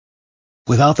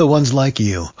Without the ones like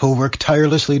you, who work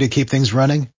tirelessly to keep things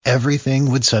running,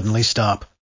 everything would suddenly stop.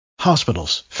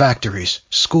 Hospitals, factories,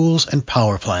 schools, and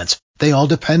power plants, they all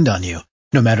depend on you.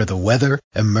 No matter the weather,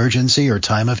 emergency, or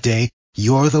time of day,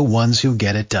 you're the ones who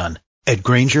get it done. At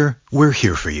Grainger, we're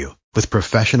here for you with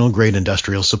professional-grade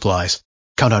industrial supplies.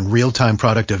 Count on real-time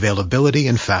product availability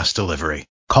and fast delivery.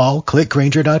 Call, click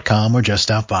Grainger.com, or just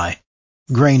stop by.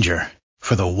 Grainger,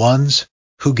 for the ones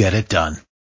who get it done.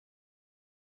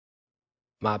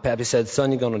 My pappy said,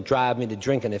 son, you're going to drive me to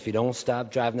drinking if you don't stop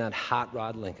driving that hot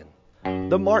rod Lincoln.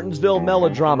 The Martinsville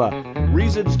Melodrama.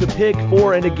 Reasons to pick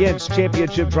for and against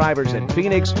championship drivers in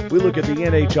Phoenix. We look at the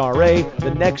NHRA,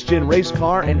 the next-gen race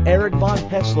car, and Eric Von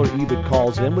Hessler even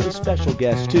calls in with a special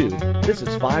guest, too. This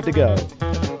is 5 to Go.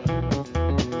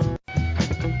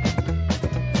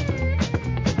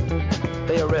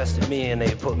 They arrested me and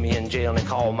they put me in jail and they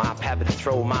called my pappy to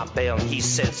throw my bail. And he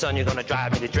said, son, you're going to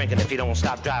drive me to drinking if you don't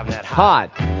stop driving that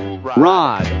hot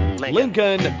rod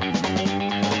Lincoln.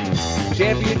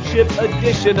 Championship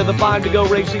edition of the 5 to Go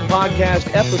Racing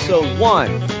Podcast, episode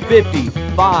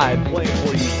 155, playing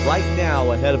for you right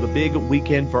now ahead of a big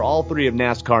weekend for all three of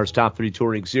NASCAR's top three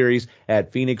touring series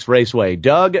at Phoenix Raceway.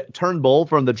 Doug Turnbull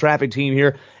from the traffic team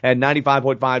here at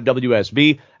 95.5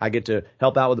 WSB. I get to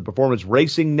help out with the Performance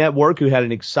Racing Network, who had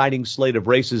an exciting slate of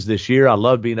races this year. I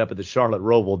love being up at the Charlotte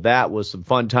Roval. That was some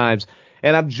fun times.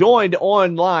 And I'm joined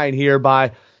online here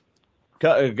by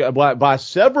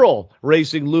several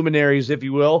racing luminaries, if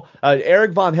you will.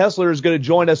 Eric Von Hessler is going to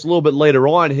join us a little bit later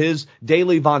on. His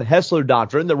daily Von Hessler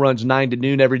Doctrine that runs 9 to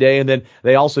noon every day. And then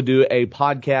they also do a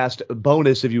podcast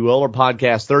bonus, if you will, or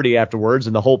podcast 30 afterwards,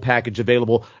 and the whole package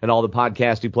available in all the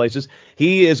podcasting places.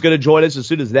 He is going to join us as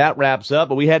soon as that wraps up.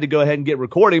 But we had to go ahead and get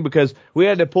recording because we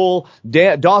had to pull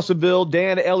Dawsonville,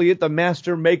 Dan Elliott, the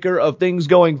master maker of things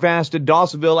going fast in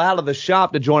Dawsonville, out of the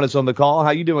shop to join us on the call. How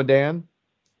you doing, Dan?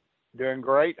 Doing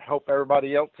great. Hope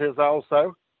everybody else is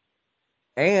also.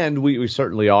 And we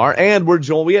certainly are. And we're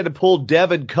joined. We had to pull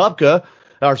Devin Kupka,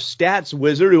 our stats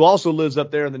wizard, who also lives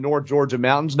up there in the North Georgia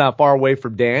mountains, not far away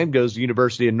from Dan, goes to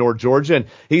University of North Georgia. And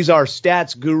he's our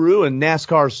stats guru and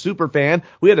NASCAR super fan.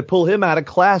 We had to pull him out of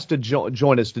class to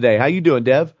join us today. How you doing,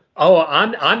 Dev? Oh,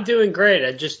 I'm doing great.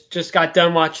 I just got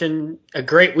done watching a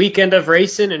great weekend of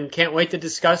racing and can't wait to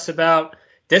discuss about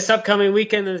this upcoming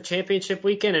weekend and the championship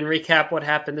weekend and recap what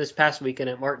happened this past weekend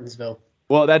at Martinsville.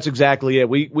 Well, that's exactly it.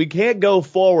 We can't go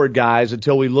forward, guys,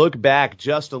 until we look back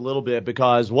just a little bit,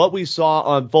 because what we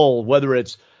saw unfold, whether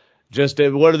it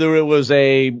was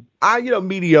a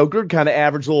mediocre kind of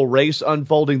average little race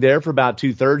unfolding there for about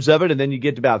 2/3 of it, and then you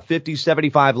get to about 50,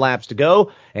 75 laps to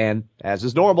go, and as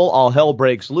is normal, all hell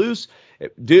breaks loose.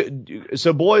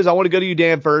 So, boys, I want to go to you,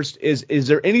 Dan, first. Is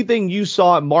there anything you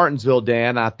saw at Martinsville,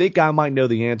 Dan? I think I might know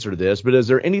the answer to this, but is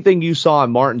there anything you saw in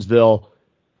Martinsville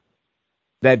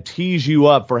that tees you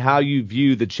up for how you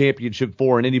view the championship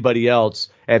four and anybody else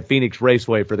at Phoenix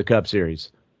Raceway for the Cup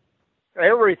Series?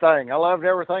 Everything. I loved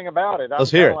everything about it.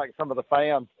 Let's hear it. Like some of the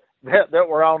fans that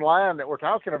were online that were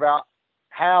talking about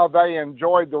how they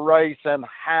enjoyed the race and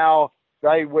how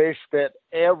they wish that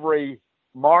every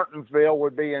Martinsville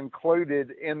would be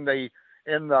included in the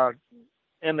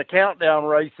countdown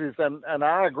races, and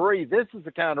I agree. This is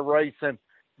the kind of racing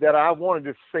that I wanted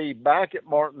to see back at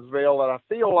Martinsville, and I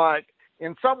feel like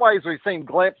in some ways we've seen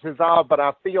glimpses of, but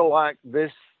I feel like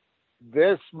this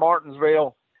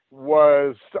Martinsville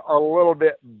was a little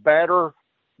bit better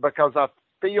because I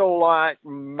feel like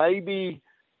maybe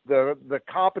the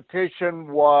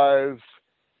competition was.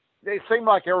 It seemed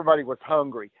like everybody was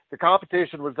hungry. The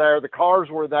competition was there. The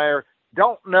cars were there.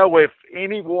 Don't know if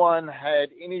anyone had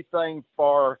anything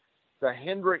for the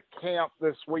Hendrick camp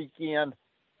this weekend,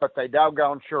 but they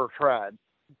doggone sure tried.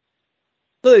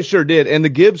 Well, they sure did. And the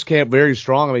Gibbs camp, very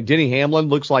strong. I mean, Denny Hamlin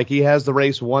looks like he has the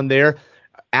race won there.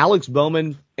 Alex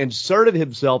Bowman inserted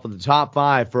himself in the top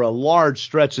 5 for a large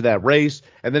stretch of that race,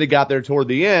 and then he got there toward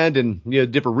the end and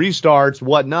different restarts,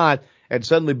 whatnot, and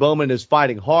suddenly Bowman is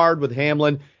fighting hard with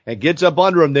Hamlin and gets up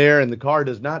under him there, and the car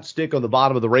does not stick on the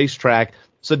bottom of the racetrack.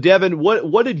 So, Devin,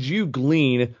 what did you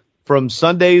glean from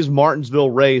Sunday's Martinsville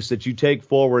race that you take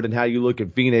forward and how you look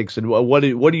at Phoenix, and what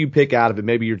do you pick out of it,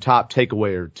 maybe your top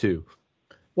takeaway or two?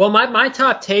 Well, my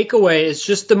top takeaway is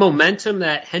just the momentum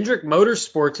that Hendrick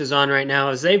Motorsports is on right now,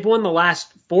 as they've won the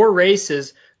last 4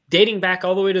 races, dating back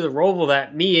all the way to the Roval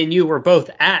that me and you were both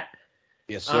at.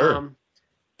 Yes, sir.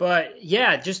 But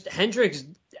yeah, just Hendrick's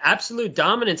absolute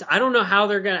dominance. I don't know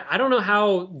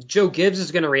how Joe Gibbs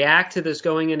is going to react to this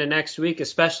going into next week,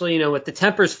 especially, with the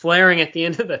tempers flaring at the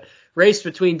end of the race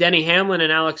between Denny Hamlin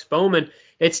and Alex Bowman.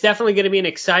 It's definitely going to be an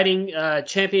exciting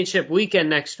championship weekend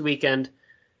next weekend.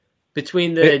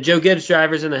 between the Joe Gibbs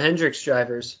drivers and the Hendricks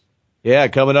drivers. Yeah,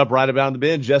 coming up right about in the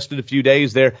bend, just in a few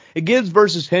days there. Gibbs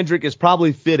versus Hendrick is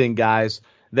probably fitting, guys,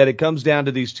 that it comes down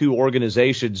to these two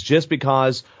organizations just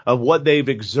because of what they've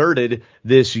exerted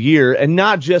this year, and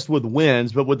not just with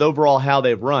wins, but with overall how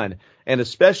they've run, and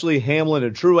especially Hamlin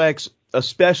and Truex,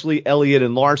 especially Elliott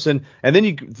and Larson. And then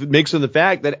you mix in the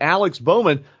fact that Alex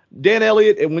Bowman, Dan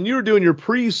Elliott, when you were doing your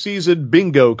preseason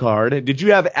bingo card, did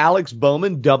you have Alex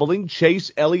Bowman doubling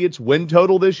Chase Elliott's win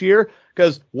total this year?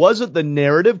 Because wasn't the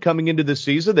narrative coming into the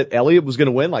season that Elliott was going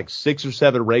to win like 6 or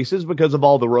 7 races because of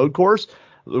all the road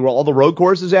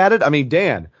courses added? I mean,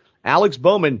 Dan, Alex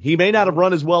Bowman, he may not have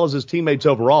run as well as his teammates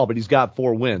overall, but he's got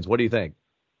 4 wins. What do you think?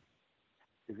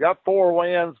 He's got 4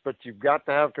 wins, but you've got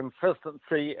to have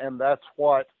consistency, and that's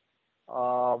what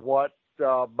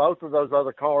both of those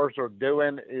other cars are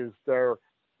doing, is they're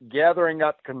gathering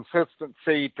up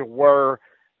consistency to where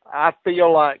I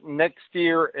feel like next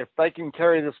year, if they can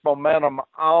carry this momentum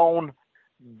on,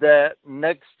 that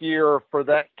next year for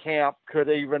that camp could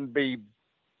even be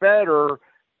better,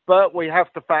 but we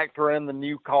have to factor in the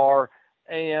new car.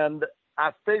 And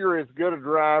I figure as good a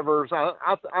drivers, I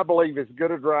believe as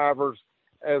good a drivers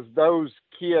as those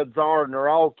kids are, and they're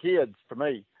all kids to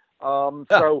me.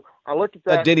 So I look at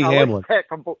that. Denny Hamlin.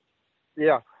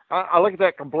 I look at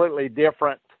that completely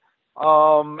different.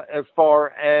 As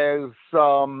far as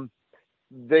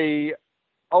the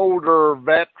older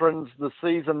veterans, the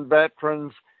seasoned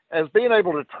veterans, as being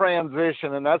able to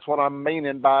transition, and that's what I'm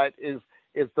meaning by it, is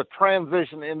the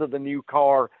transition into the new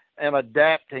car and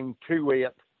adapting to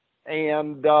it.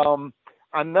 And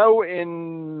I know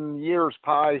in years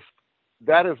past,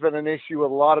 that has been an issue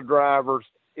with a lot of drivers,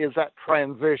 is that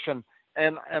transition.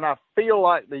 And I feel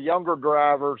like the younger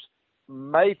drivers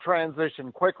may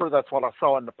transition quicker. That's what I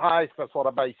saw in the past. That's what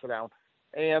I base it on.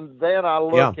 And then I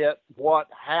look at what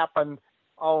happened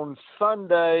on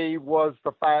Sunday was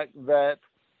the fact that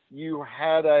you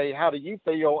had how do you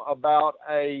feel about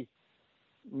a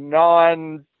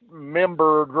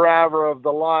non-member driver of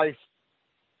the last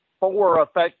 4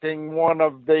 affecting one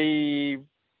of the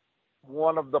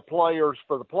players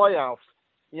for the playoffs?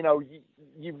 You know,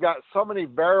 you've got so many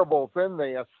variables in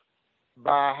this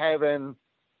by having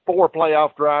 4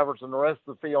 playoff drivers and the rest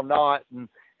of the field not.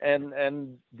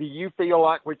 And do you feel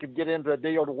like we could get into a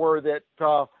deal to where that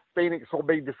Phoenix will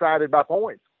be decided by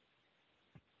points?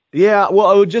 Yeah,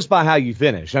 well, just by how you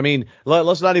finish. I mean,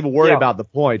 let's not even worry about the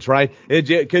points, right?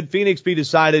 Could Phoenix be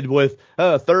decided with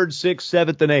 3rd, 6th,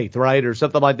 7th, and 8th, right, or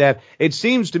something like that? It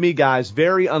seems to me, guys,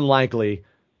 very unlikely.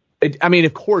 I mean,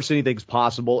 of course, anything's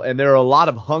possible, and there are a lot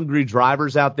of hungry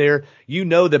drivers out there. You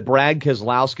know that Brad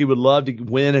Keselowski would love to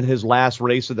win in his last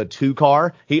race of the 2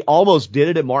 car. He almost did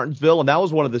it at Martinsville, and that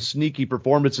was one of the sneaky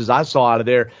performances I saw out of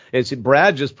there.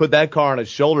 Brad just put that car on his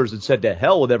shoulders and said to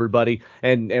hell with everybody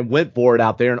and went for it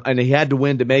out there, and he had to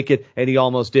win to make it, and he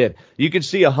almost did. You could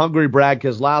see a hungry Brad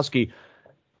Keselowski.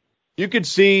 You could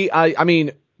see, I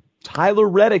mean, Tyler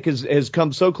Reddick has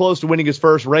come so close to winning his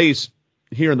first race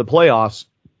here in the playoffs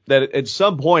that at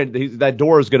some point that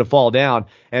door is going to fall down,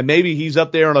 and maybe he's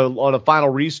up there on a final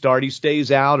restart. He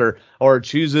stays out or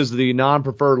chooses the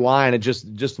non-preferred line and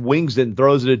just wings it and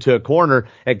throws it into a corner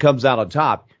and comes out on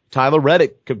top. Tyler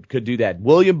Reddick could do that.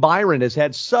 William Byron has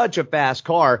had such a fast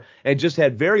car and just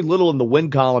had very little in the win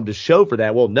column to show for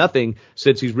that. Well, nothing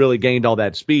since he's really gained all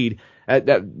that speed.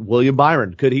 William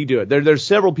Byron, could he do it? There's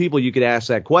several people you could ask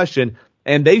that question,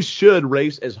 and they should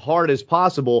race as hard as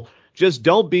possible. Just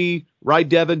don't be, right,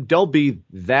 Devin? Don't be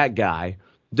that guy.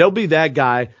 Don't be that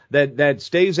guy that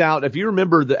stays out. If you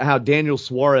remember how Daniel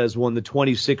Suarez won the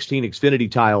 2016 Xfinity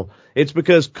title, it's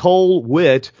because Cole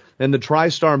Witt and the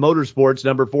TriStar Motorsports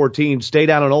number 14 stayed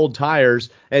out on old tires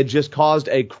and just caused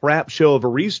a crap show of a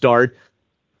restart.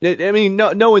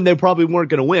 Knowing they probably weren't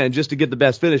going to win, just to get the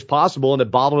best finish possible, and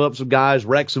it bottled up some guys,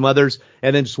 wrecked some others,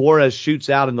 and then Suarez shoots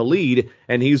out in the lead,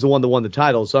 and he's the one that won the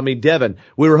title. So, Devin,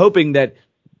 we were hoping that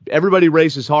everybody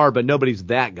races hard, but nobody's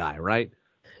that guy, right?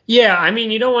 Yeah,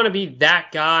 you don't want to be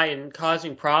that guy and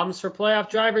causing problems for playoff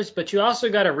drivers, but you also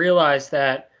got to realize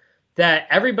that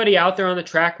everybody out there on the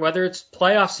track, whether it's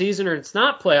playoff season or it's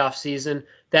not playoff season,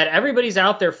 that everybody's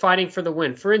out there fighting for the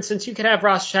win. For instance, you could have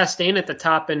Ross Chastain at the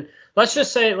top, and let's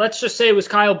just say it was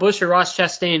Kyle Busch or Ross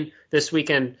Chastain this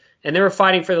weekend, and they were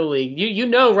fighting for the league. You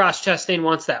know Ross Chastain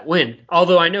wants that win.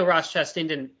 Although I know Ross Chastain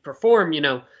didn't perform,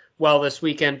 well this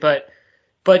weekend, but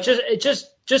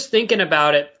just thinking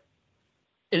about it,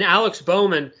 and Alex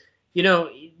Bowman,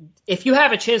 if you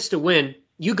have a chance to win,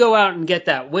 you go out and get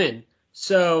that win.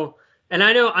 So, and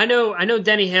I know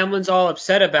Denny Hamlin's all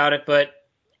upset about it, but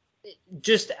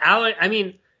just Alex,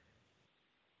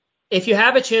 if you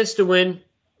have a chance to win,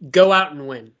 go out and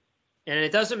win. And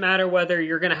it doesn't matter whether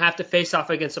you're going to have to face off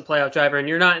against a playoff driver and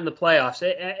you're not in the playoffs.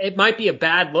 It might be a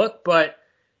bad look, but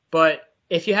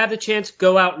if you have the chance,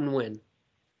 go out and win.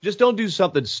 Just don't do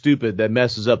something stupid that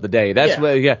messes up the day. That's Yeah.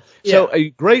 what, yeah. So a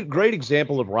great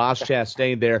example of Ross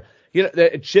Chastain there. You know,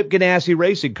 Chip Ganassi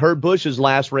Racing, Kurt Busch's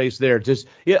last race there. Just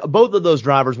both of those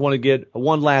drivers want to get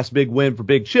one last big win for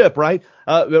Big Chip, right?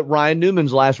 Ryan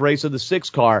Newman's last race of the 6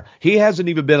 car. He hasn't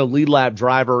even been a lead lap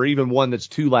driver or even one that's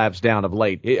 2 laps down of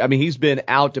late. I mean, he's been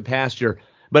out to pasture.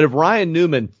 But if Ryan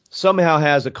Newman somehow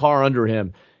has a car under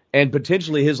him, and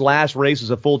potentially his last race as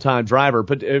a full-time driver.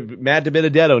 But Matt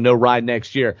DiBenedetto, no ride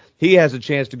next year. He has a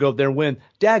chance to go up there and win.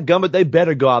 Dadgummit, they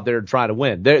better go out there and try to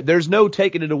win. There's no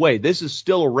taking it away. This is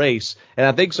still a race, and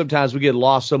I think sometimes we get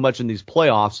lost so much in these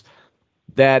playoffs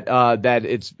that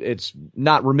it's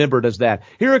not remembered as that.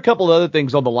 Here are a couple of other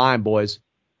things on the line, boys.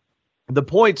 The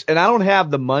points, and I don't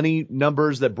have the money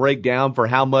numbers that break down for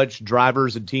how much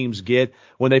drivers and teams get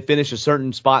when they finish a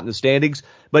certain spot in the standings,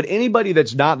 but anybody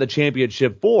that's not in the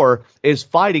championship 4 is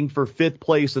fighting for 5th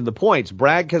place in the points.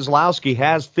 Brad Keselowski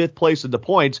has 5th place in the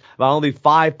points by only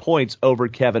 5 points over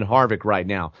Kevin Harvick right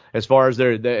now, as far as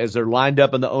they're lined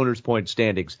up in the owner's point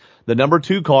standings. The number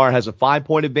 2 car has a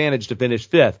 5-point advantage to finish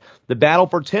 5th. The battle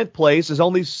for 10th place is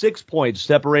only 6 points,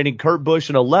 separating Kurt Busch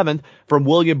in 11th from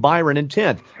William Byron in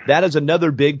 10th. That is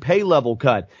another big pay level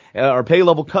cut, or pay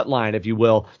level cut line, if you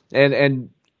will. And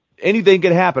anything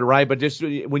can happen, right? But just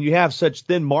when you have such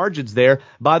thin margins there,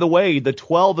 by the way, the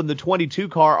 12 and the 22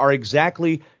 car are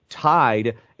exactly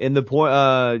tied in the point.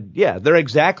 They're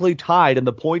exactly tied in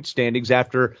the point standings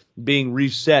after being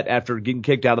reset after getting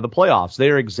kicked out of the playoffs. They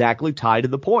are exactly tied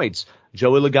in the points.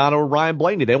 Joey Logano or Ryan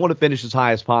Blaney, they want to finish as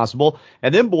high as possible.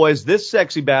 And then, boys, this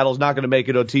sexy battle is not going to make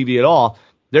it on TV at all.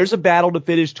 There's a battle to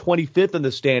finish 25th in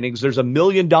the standings. There's $1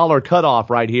 million cutoff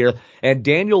right here, and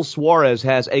Daniel Suarez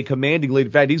has a commanding lead.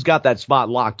 In fact, he's got that spot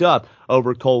locked up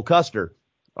over Cole Custer.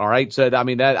 All right, so I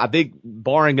mean that I think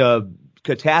barring a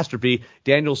catastrophe,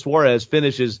 Daniel Suarez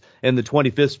finishes in the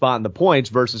 25th spot in the points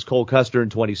versus Cole Custer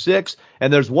in 26.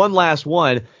 And there's one last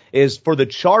one is for the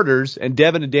charters. And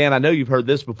Devin and Dan, I know you've heard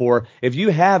this before. If you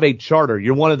have a charter,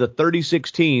 you're one of the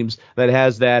 36 teams that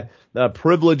has that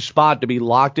privileged spot to be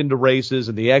locked into races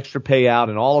and the extra payout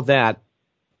and all of that.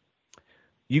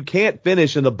 You can't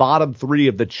finish in the bottom 3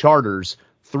 of the charters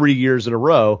 3 years in a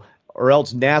row, or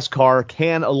else NASCAR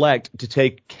can elect to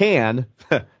take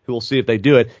we'll see if they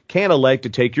do it, can elect to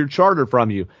take your charter from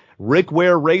you. Rick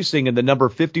Ware Racing in the number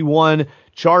 51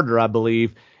 charter, I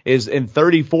believe, is in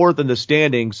 34th in the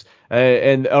standings,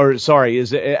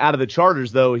 is out of the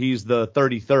charters, though, he's the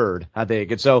 33rd, I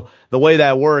think. And so the way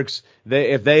that works,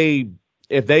 if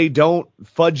they don't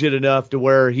fudge it enough to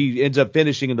where he ends up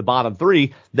finishing in the bottom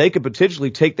 3, they could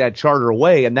potentially take that charter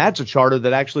away, and that's a charter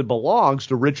that actually belongs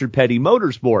to Richard Petty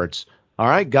Motorsports. All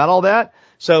right, got all that?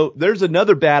 So there's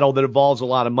another battle that involves a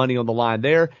lot of money on the line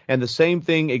there, and the same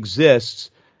thing exists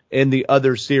in the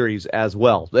other series as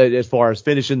well, as far as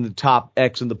finishing the top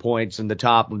X in the points and the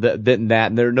top that and that,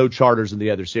 and there are no charters in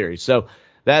the other series. So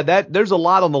that there's a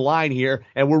lot on the line here,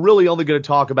 and we're really only going to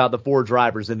talk about the 4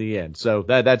 drivers in the end. So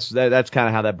that's kind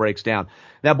of how that breaks down.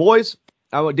 Now, boys,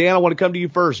 Dan, I want to come to you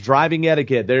first. Driving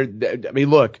etiquette.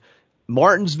 Look,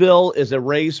 Martinsville is a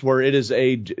race where it is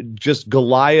a just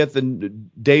Goliath and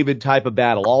David type of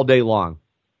battle all day long.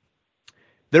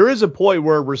 There is a point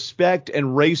where respect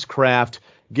and racecraft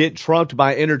get trumped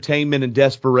by entertainment and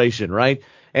desperation, right?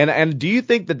 And do you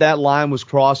think that line was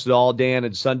crossed at all, Dan,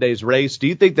 in Sunday's race? Do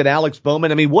you think that Alex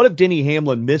Bowman, what if Denny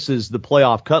Hamlin misses the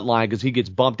playoff cut line because he gets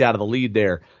bumped out of the lead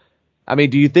there?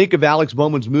 Do you think if Alex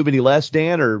Bowman's move any less,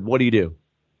 Dan, or what do you do?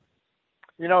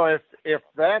 If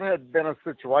that had been a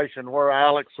situation where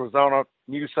Alex was on a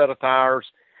new set of tires,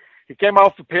 he came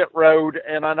off the pit road,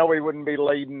 and I know he wouldn't be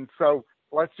leading. So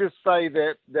let's just say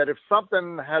that if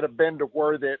something had been to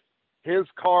where that his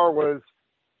car was,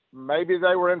 maybe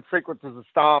they were in sequences of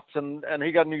stops, and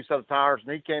he got a new set of tires,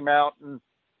 and he came out and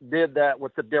did that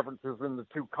with the differences in the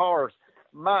 2 cars,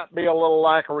 might be a little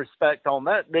lack of respect on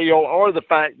that deal, or the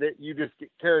fact that you just get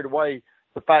carried away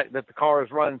the fact that the car is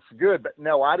running so good. But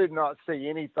no, I did not see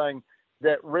anything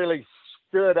that really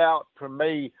stood out to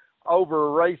me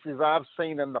over races I've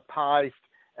seen in the past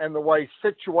and the way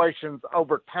situations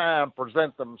over time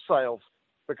present themselves.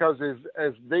 Because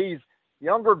as these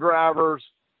younger drivers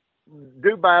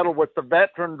do battle with the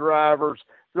veteran drivers,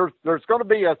 there's going to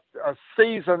be a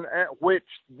season at which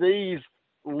these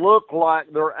look like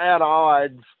they're at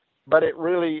odds, but it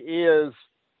really is.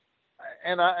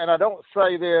 And I don't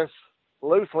say this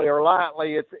loosely or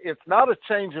lightly. It's not a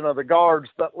changing of the guards,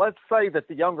 but let's say that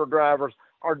the younger drivers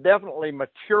are definitely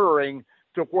maturing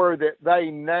to where that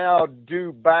they now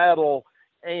do battle,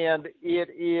 and it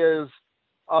is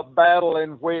a battle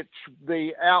in which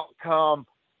the outcome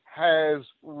has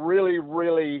really,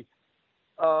 really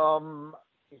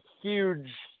huge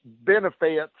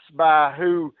benefits by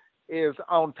who is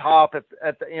on top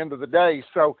at the end of the day.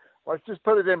 So let's just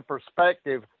put it in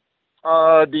perspective.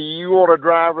 Do you want a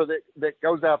driver that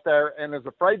goes out there and is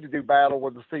afraid to do battle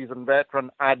with a seasoned veteran?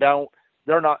 I don't.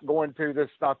 They're not going to. This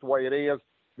is not the way it is.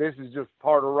 This is just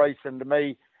part of racing to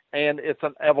me, and it's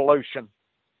an evolution.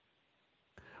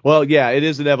 Well, yeah, it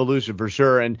is an evolution for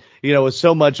sure. And, you know, with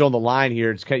so much on the line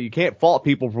here, you can't fault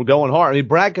people for going hard. I mean,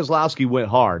 Brad Keselowski went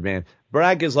hard, man.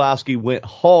 Brad Keselowski went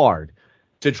hard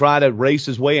to try to race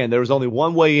his way in. There was only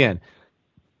one way in.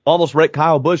 Almost wrecked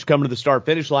Kyle Busch coming to the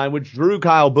start-finish line, which drew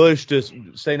Kyle Busch to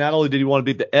say not only did he want to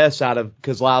beat the S out of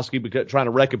Keselowski, because trying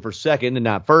to wreck him for second and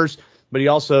not first, but he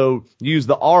also used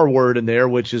the R word in there,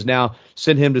 which has now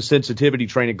sent him to sensitivity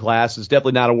training class. It's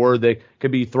definitely not a word that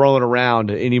could be thrown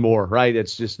around anymore, right?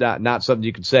 It's just not something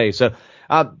you can say. So,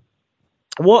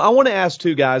 well, I want to ask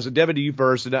two guys, Devin, to you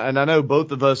first, and I know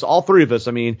both of us, all three of us,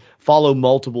 I mean, follow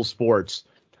multiple sports.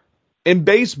 In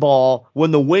baseball,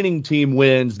 when the winning team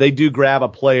wins, they do grab a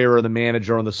player or the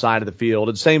manager on the side of the field,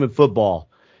 and same in football.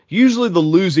 Usually the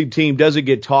losing team doesn't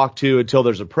get talked to until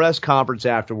there's a press conference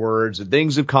afterwards and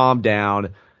things have calmed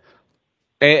down.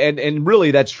 And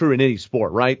really that's true in any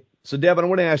sport, right? So Devin, I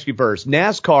want to ask you first.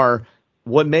 NASCAR,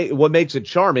 what makes it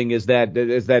charming is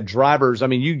that drivers, I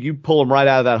mean, you pull them right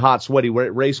out of that hot, sweaty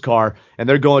race car and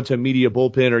they're going to a media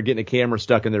bullpen or getting a camera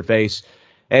stuck in their face.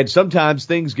 And sometimes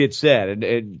things get said,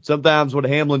 and sometimes what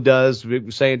Hamlin does,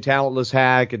 saying talentless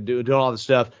hack and doing all this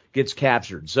stuff, gets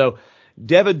captured. So,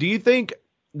 Devin, do you think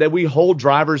that we hold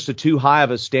drivers to too high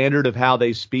of a standard of how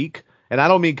they speak? And I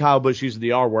don't mean Kyle Busch using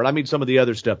the R word. I mean some of the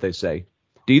other stuff they say.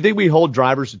 Do you think we hold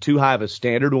drivers to too high of a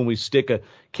standard when we stick a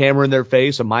camera in their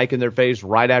face, a mic in their face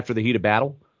right after the heat of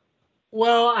battle?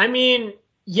 Well, I mean,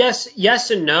 yes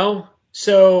and no.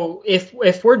 So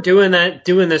if we're doing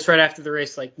this right after the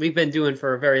race, like we've been doing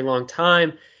for a very long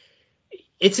time,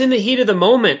 it's in the heat of the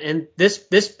moment. And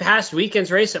this past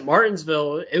weekend's race at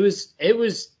Martinsville, it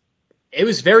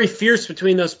was very fierce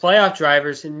between those playoff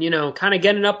drivers, and, you know, kind of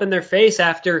getting up in their face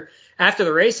after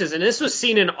the races. And this was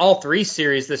seen in all three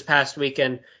series this past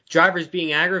weekend, drivers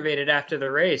being aggravated after the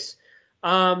race.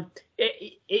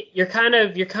 You're kind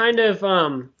of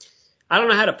I don't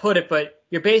know how to put it, but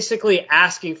you're basically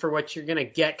asking for what you're going to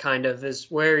get, kind of, is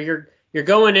where you're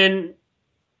going in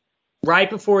right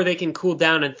before they can cool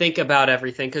down and think about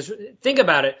everything. Because think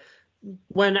about it.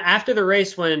 When after the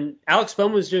race, when Alex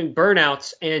Bowman was doing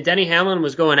burnouts and Denny Hamlin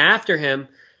was going after him,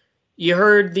 you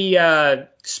heard the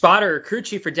spotter or crew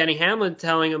chief for Denny Hamlin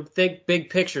telling him, think big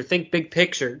picture,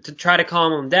 to try to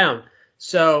calm him down.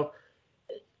 So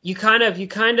you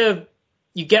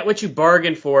get what you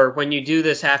bargain for when you do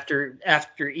this after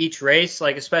each race,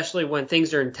 like especially when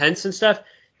things are intense and stuff.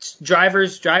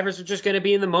 Drivers are just going to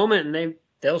be in the moment, and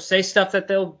they'll say stuff that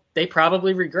they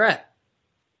probably regret.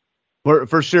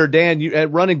 For sure, Dan,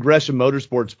 at running Gresham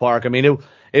Motorsports Park, I mean,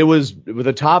 it was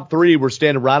the top three were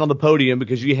standing right on the podium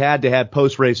because you had to have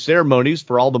post-race ceremonies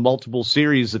for all the multiple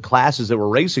series of classes that were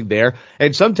racing there.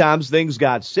 And sometimes things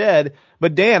got said.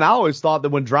 But Dan, I always thought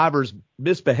that when drivers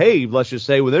misbehave, let's just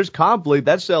say, when there's conflict,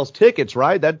 that sells tickets,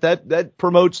 right? That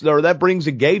promotes, or that brings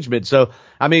engagement. So,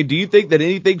 I mean, do you think that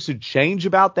anything should change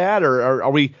about that? Or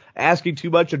are we asking too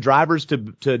much of drivers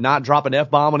to not drop an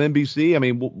F-bomb on NBC? I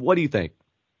mean, what do you think?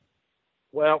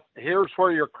 Well, here's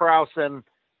where you're crossing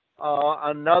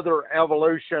another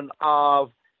evolution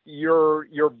of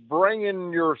you're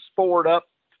bringing your sport up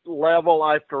level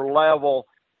after level,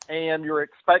 and you're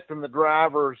expecting the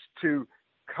drivers to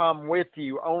come with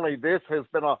you. Only this has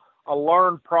been a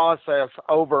learned process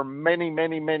over many,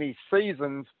 many, many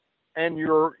seasons, and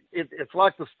it's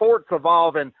like the sport's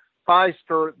evolving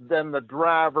faster than the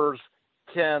drivers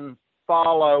can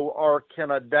follow or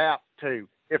can adapt to,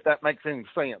 if that makes any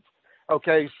sense.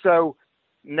 Okay, so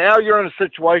now you're in a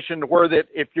situation where that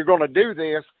if you're going to do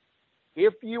this,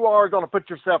 if you are going to put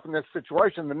yourself in this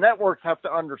situation, the networks have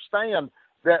to understand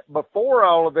that before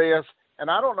all of this,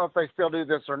 and I don't know if they still do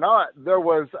this or not, there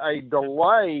was a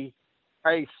delay,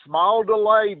 a small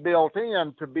delay built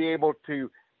in to be able to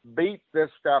beat this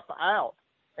stuff out.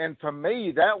 And to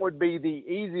me, that would be the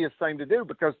easiest thing to do,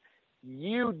 because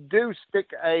you do stick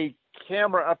a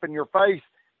camera up in your face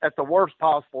at the worst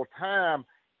possible time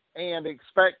and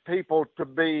expect people to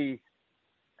be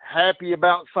happy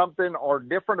about something or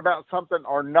different about something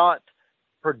or not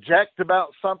project about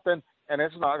something. And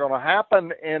it's not going to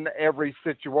happen in every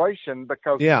situation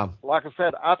because, like I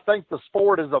said, I think the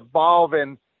sport is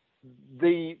evolving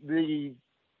the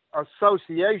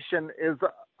association is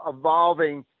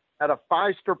evolving at a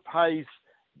faster pace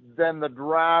than the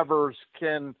drivers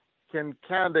can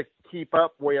kind of keep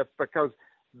up with, because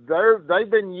they've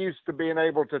been used to being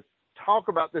able to talk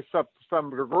about this up to some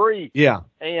degree. Yeah.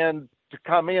 And to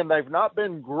come in, they've not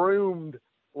been groomed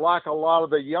like a lot of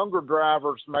the younger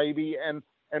drivers maybe, and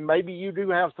maybe you do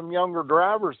have some younger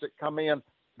drivers that come in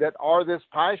that are this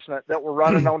passionate, that were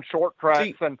running on short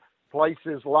tracks and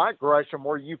places like Gresham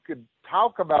where you could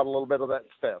talk about a little bit of that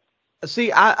stuff.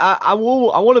 See, I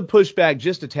want to push back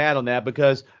just a tad on that,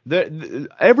 because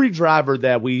every driver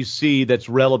that we see that's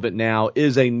relevant now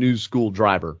is a new school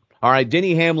driver. All right,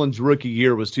 Denny Hamlin's rookie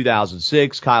year was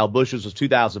 2006. Kyle Busch's was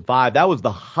 2005. That was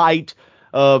the height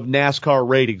of NASCAR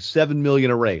ratings, 7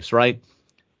 million a race, right?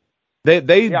 They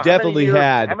definitely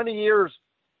had. How many years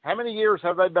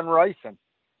have they been racing?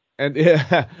 And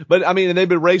yeah, but I mean, they've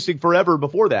been racing forever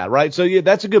before that, right? So yeah,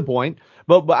 that's a good point.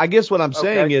 But I guess what I'm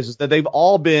saying is that they've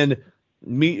all been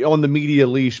on the media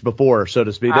leash before, so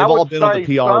to speak. They've all been on the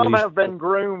PR leash. Some have been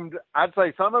groomed. I'd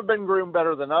say some have been groomed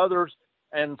better than others,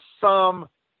 and some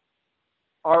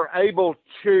are able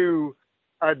to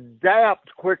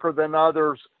adapt quicker than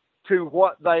others to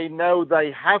what they know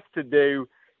they have to do.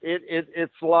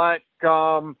 It's like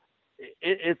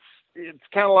it's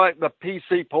kind of like the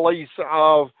PC police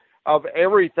of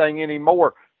everything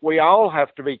anymore. We all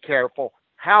have to be careful.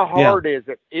 How hard is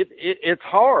it? It's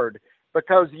hard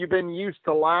because you've been used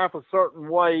to life a certain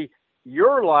way,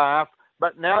 your life,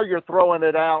 but now you're throwing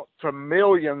it out to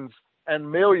millions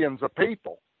and millions of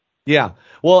people. Yeah.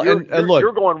 Well, and look,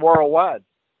 you're going worldwide.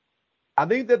 I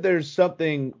think that there's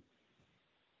something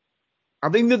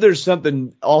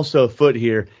also afoot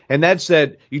here, and that's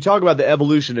that you talk about the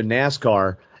evolution of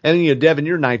NASCAR, and Devin,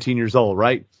 you're 19 years old,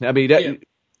 right? I mean,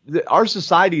 our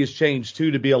society has changed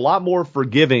too to be a lot more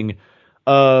forgiving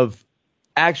of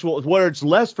where it's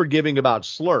less forgiving about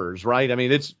slurs, right? I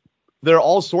mean, there are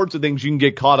all sorts of things you can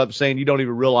get caught up saying you don't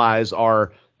even realize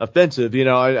are offensive, and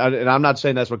I'm not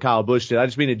saying that's what Kyle Busch did. I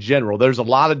just mean in general. There's a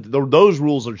lot of those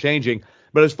rules are changing.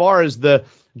 But as far as the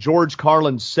George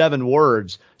Carlin 7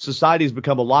 words, society has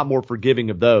become a lot more forgiving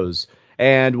of those.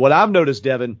 And what I've noticed,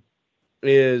 Devin,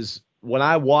 is when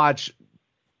I watch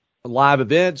live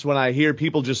events, when I hear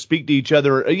people just speak to each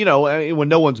other, when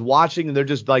no one's watching and they're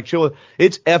just like chilling,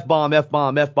 it's F-bomb,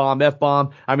 F-bomb, F-bomb,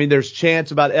 F-bomb. I mean, there's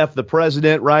chants about F the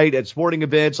president, right, at sporting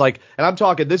events. And I'm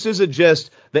talking, this isn't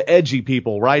just the edgy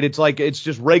people, right? It's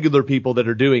just regular people that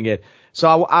are doing it.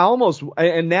 So I almost,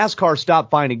 and NASCAR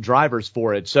stopped finding drivers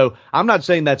for it. So I'm not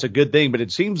saying that's a good thing, but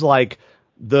it seems like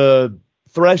the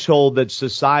threshold that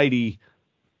society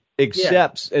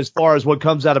accepts as far as what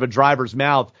comes out of a driver's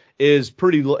mouth is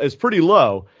pretty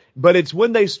low. But it's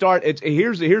when they start.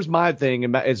 Here's my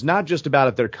thing. It's not just about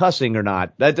if they're cussing or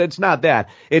not. That's not that.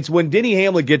 It's when Denny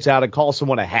Hamlin gets out and calls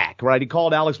someone a hack, right? He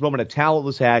called Alex Bowman a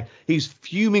talentless hack. He's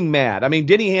fuming mad. I mean,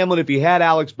 Denny Hamlin, if he had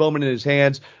Alex Bowman in his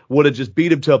hands, would have just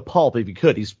beat him to a pulp if he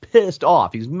could. He's pissed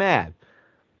off. He's mad.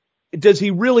 Does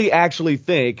he really actually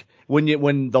think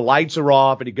when the lights are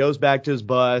off and he goes back to his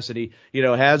bus and he,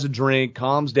 has a drink,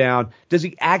 calms down, does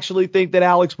he actually think that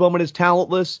Alex Bowman is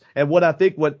talentless? And what I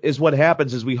think what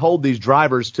happens is we hold these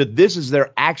drivers to this is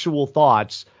their actual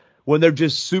thoughts when they're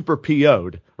just super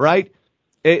PO'd, right?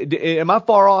 Am I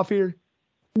far off here?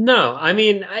 No, I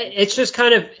mean, it's just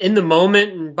kind of in the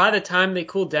moment, and by the time they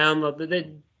cool down,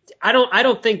 I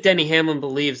don't think Denny Hamlin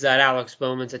believes that Alex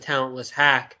Bowman's a talentless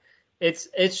hack. It's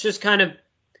just kind of,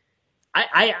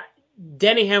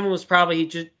 Denny Hamlin was probably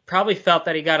felt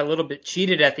that he got a little bit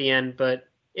cheated at the end, but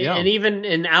and even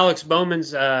in Alex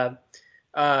Bowman's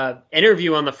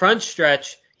interview on the front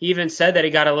stretch, he even said that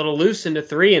he got a little loose into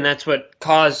 3, and that's what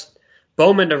caused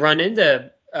Bowman to run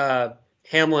into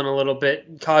Hamlin a little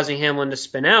bit, causing Hamlin to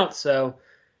spin out. So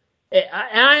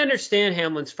I understand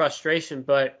Hamlin's frustration,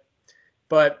 but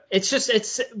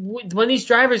it's when these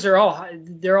drivers are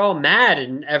all mad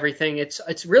and everything,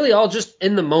 it's really all just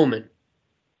in the moment.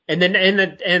 And then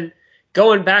and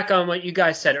going back on what you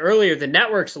guys said earlier, the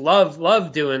networks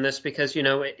love doing this because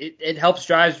it helps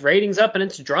drive ratings up and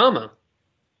it's drama.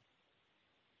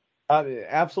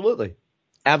 Absolutely.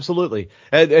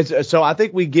 So I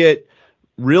think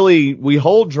we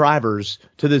hold drivers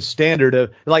to this standard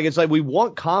of it's like we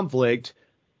want conflict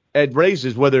at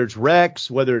races, whether it's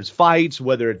wrecks, whether it's fights,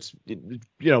 whether it's,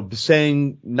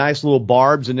 saying nice little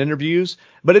barbs in interviews,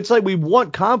 but it's like we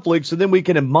want conflict so then we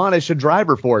can admonish a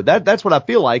driver for it. That's what I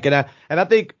feel like. And I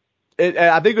think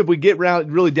if we get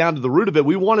really down to the root of it,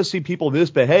 we want to see people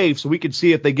misbehave so we can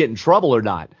see if they get in trouble or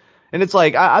not. And it's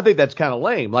like, I think that's kind of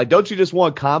lame. Like, don't you just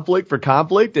want conflict for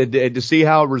conflict and to see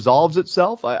how it resolves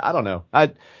itself? I don't know.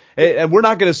 and we're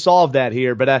not going to solve that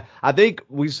here, but I think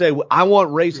we say, I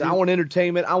want racing, I want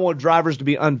entertainment, I want drivers to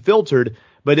be unfiltered.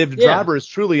 But if the driver is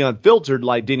truly unfiltered,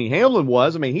 like Denny Hamlin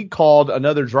was, I mean, he called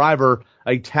another driver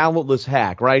a talentless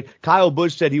hack, right? Kyle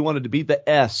Busch said he wanted to beat the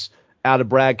S out of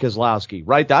Brad Keselowski,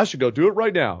 right? I should go do it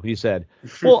right now, he said.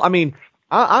 Well, I mean,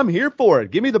 I'm here for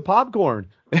it. Give me the popcorn.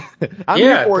 I'm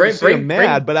here for it to see him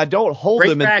mad, but I don't hold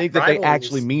them and think that they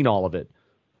actually mean all of it.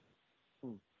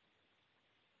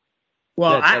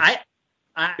 Well, I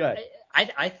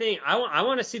think I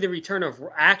want to see the return of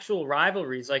actual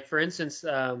rivalries. Like, for instance,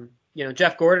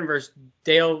 Jeff Gordon versus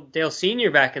Dale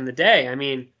Sr. back in the day. I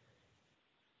mean,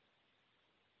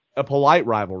 a polite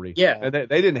rivalry. Yeah. And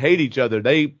they didn't hate each other.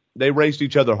 They raced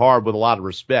each other hard with a lot of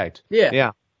respect.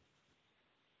 Yeah.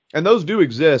 And those do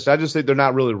exist. I just think they're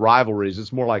not really rivalries.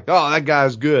 It's more like, oh, that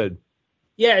guy's good.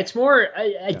 Yeah, it's more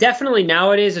definitely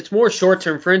nowadays. It's more short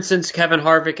term. For instance, Kevin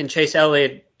Harvick and Chase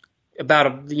Elliott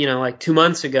about 2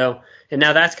 months ago, and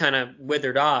now that's kind of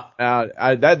withered off.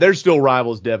 They're still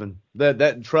rivals, Devin.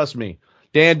 That trust me,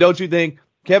 Dan. Don't you think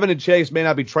Kevin and Chase may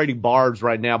not be trading barbs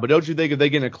right now, but don't you think if they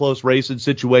get in a close racing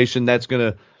situation, that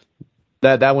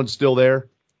one's still there?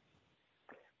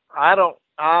 I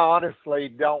honestly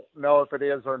don't know if it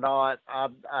is or not. I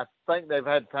think they've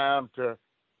had time to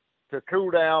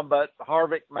cool down, but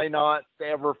Harvick may not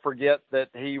ever forget that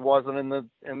he wasn't in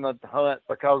the hunt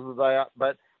because of that.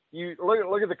 But you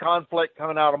look at the conflict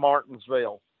coming out of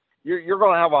Martinsville. You're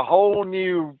going to have a whole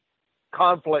new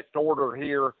conflict order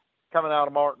here coming out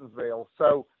of Martinsville.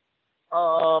 So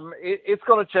it's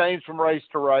going to change from race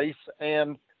to race,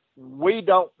 and we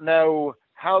don't know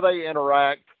how they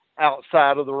interact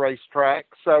outside of the racetrack.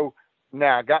 So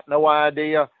now I got no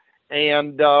idea.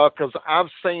 And because I've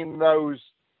seen those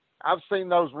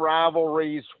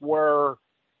rivalries where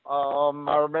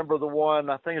I remember the one,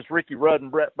 I think it's Ricky Rudd and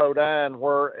Brett Bodine,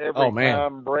 where every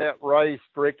time Brett raced,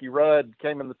 Ricky Rudd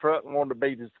came in the truck and wanted to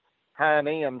beat his hind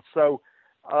end. So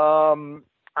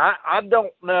I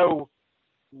don't know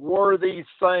where these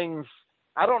things,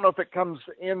 I don't know if it comes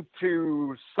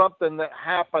into something that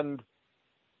happened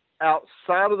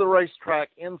outside of the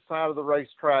racetrack, inside of the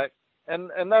racetrack,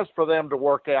 and that's for them to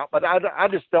work out. But I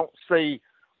just don't see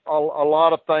a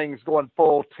lot of things going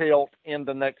full tilt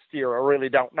into next year. I really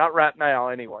don't. Not right now,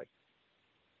 anyway.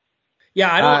 Yeah,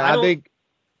 I think.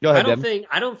 Go ahead,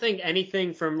 I don't think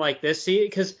anything from like this season,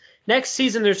 because next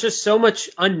season there's just so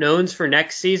much unknowns for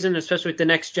next season, especially with the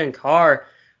next gen car.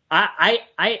 I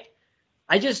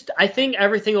think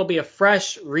everything will be a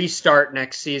fresh restart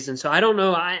next season. So I don't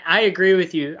know. I agree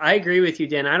with you. I agree with you,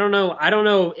 Dan. I don't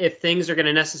know if things are going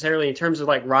to necessarily, in terms of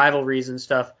like rivalries and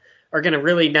stuff, are going to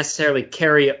really necessarily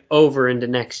carry over into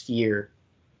next year.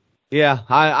 Yeah,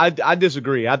 I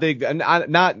disagree. I think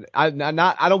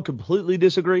I don't completely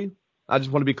disagree. I just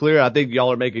want to be clear. I think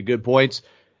y'all are making good points.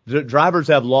 The drivers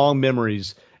have long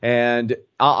memories, and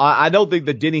I don't think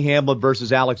that Denny Hamlin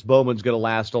versus Alex Bowman is going to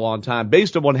last a long time,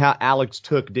 based on how Alex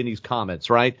took Denny's comments.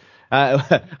 Right? I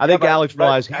think Alex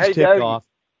realized he's ticked Dougie, off.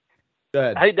 Go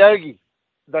ahead. Hey, Dougie,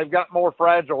 they've got more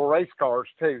fragile race cars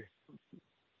too.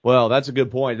 Well, that's a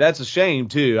good point. That's a shame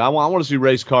too. I want to see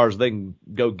race cars. They can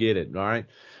go get it. All right.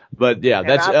 But yeah,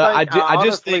 that's I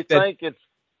just think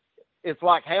it's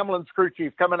like Hamlin's crew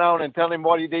chief coming on and telling him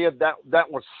what he did. That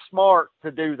was smart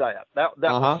to do that. That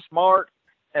was smart.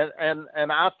 And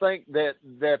I think that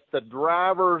the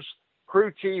driver's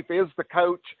crew chief is the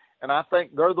coach, and I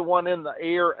think they're the one in the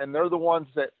ear, and they're the ones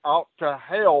that ought to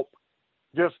help.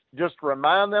 Just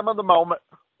remind them of the moment,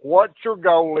 what your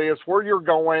goal is, where you're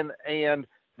going, and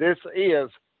this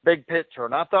is big picture.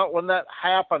 And I thought when that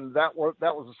happened, that was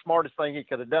the smartest thing he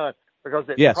could have done, because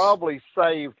it probably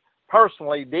saved,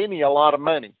 personally, Denny a lot of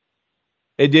money.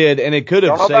 It did, and it could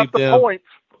have saved them points.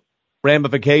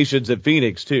 Ramifications at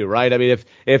Phoenix too, right? I mean,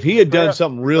 if he had done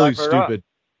something really stupid,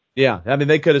 yeah, I mean,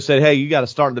 they could have said, hey, you got to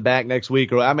start in the back next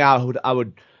week. Or I mean, I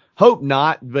would hope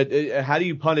not, but how do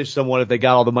you punish someone if they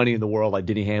got all the money in the world like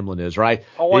Denny Hamlin is, right?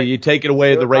 You take it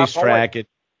away at the racetrack.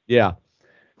 Yeah.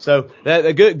 So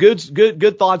that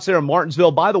good thoughts there in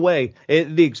Martinsville. By the way,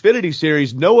 the Xfinity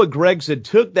Series, Noah Gragson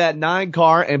took that 9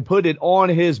 car and put it on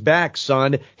his back,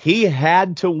 son. He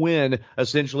had to win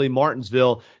essentially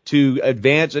Martinsville to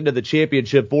advance into the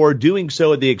championship 4, doing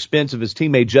so at the expense of his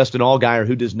teammate Justin Allgaier,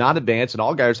 who does not advance. And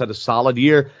Allgaier's had a solid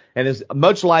year and is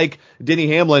much like Denny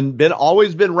Hamlin,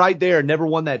 always been right there, never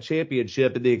won that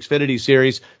championship in the Xfinity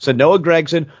Series. So Noah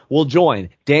Gragson will join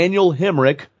Daniel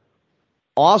Hemrick,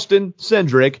 Austin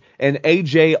Cindric, and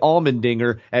A.J.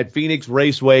 Allmendinger at Phoenix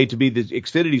Raceway to be the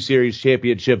Xfinity Series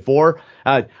Championship 4.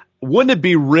 wouldn't it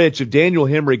be rich if Daniel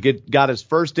Hemrick got his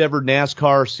first ever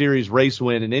NASCAR series race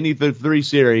win in any of the 3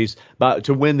 series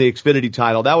to win the Xfinity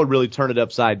title? That would really turn it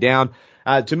upside down.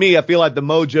 To me, I feel like the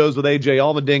Mojos with AJ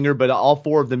Allmendinger, but all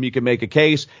 4 of them you can make a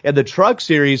case. And the Truck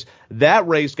Series, that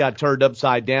race got turned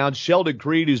upside down. Sheldon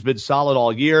Creed, who's been solid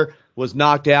all year, was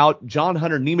knocked out. John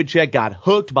Hunter Nemechek got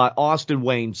hooked by Austin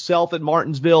Wayne Self at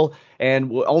Martinsville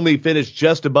and only finished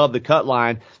just above the cut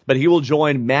line. But he will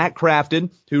join Matt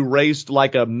Crafton, who raced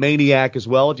like a maniac as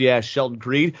well, if you ask Sheldon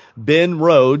Creed, Ben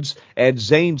Rhodes, and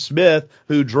Zane Smith,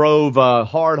 who drove a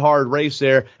hard race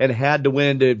there and had to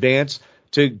win to advance.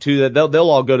 They'll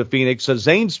all go to Phoenix. So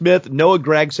Zane Smith, Noah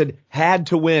Gragson had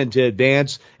to win to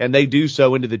advance, and they do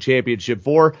so into the championship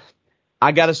 4.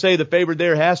 I got to say the favorite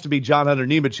there has to be John Hunter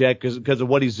Nemechek because of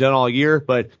what he's done all year,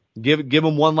 but give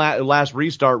him one last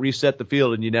restart, reset the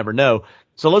field, and you never know.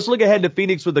 So let's look ahead to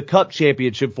Phoenix with the Cup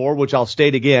Championship 4, which I'll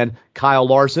state again: Kyle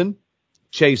Larson,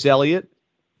 Chase Elliott,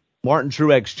 Martin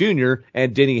Truex Jr.,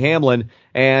 and Denny Hamlin.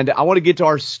 And I want to get to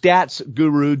our stats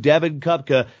guru, Devin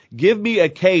Kupka. Give me a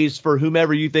case for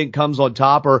whomever you think comes on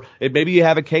top, or maybe you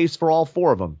have a case for all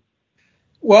 4 of them.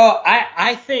 Well,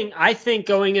 I think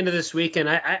going into this weekend,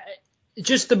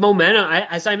 just the momentum,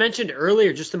 as I mentioned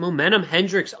earlier, just the momentum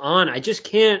Hendrick's on. I just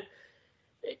can't.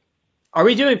 Are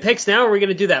we doing picks now, or are we going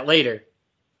to do that later?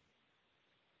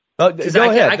 Go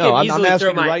ahead. I'm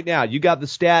asking you right now. You got the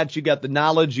stats, you got the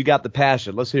knowledge, you got the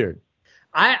passion. Let's hear it.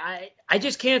 I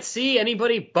just can't see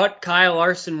anybody but Kyle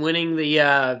Larson winning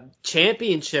the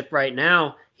championship right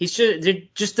now.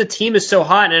 Just the team is so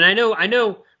hot, and I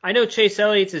know Chase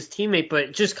Elliott's his teammate,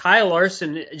 but just Kyle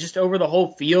Larson, just over the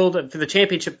whole field for the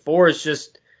championship 4 is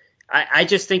just. I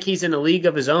just think he's in a league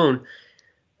of his own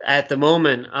at the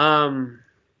moment.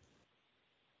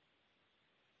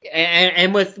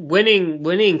 And with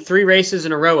winning 3 races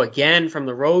in a row again from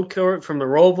the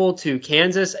Roval to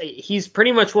Kansas, he's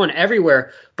pretty much won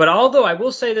everywhere. But although I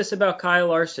will say this about Kyle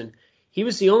Larson, he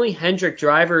was the only Hendrick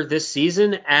driver this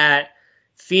season at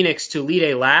Phoenix to lead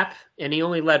a lap, and he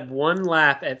only led 1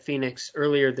 lap at Phoenix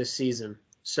earlier this season.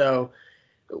 So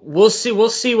we'll see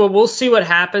what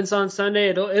happens on Sunday.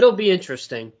 It'll be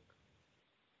interesting.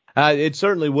 It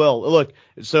certainly will. Look,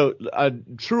 so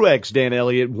Truex, Dan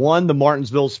Elliott, won the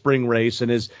Martinsville Spring Race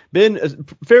and has been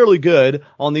fairly good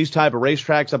on these type of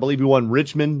racetracks. I believe he won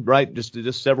Richmond, right,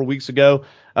 just several weeks ago.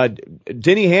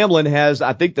 Denny Hamlin has,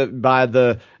 I think that by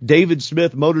the David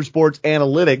Smith Motorsports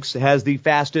Analytics, has the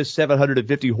fastest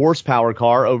 750 horsepower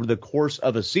car over the course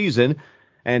of a season,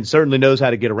 and certainly knows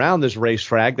how to get around this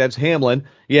racetrack. That's Hamlin.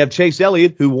 You have Chase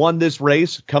Elliott, who won this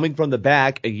race coming from the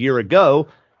back a year ago.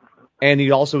 And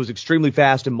he also was extremely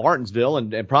fast in Martinsville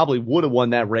and probably would have won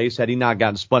that race had he not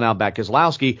gotten spun out by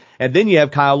Keselowski. And then you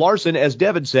have Kyle Larson, as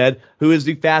Devin said, who is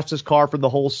the fastest car for the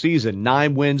whole season.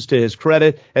 9 wins to his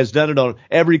credit, has done it on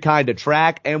every kind of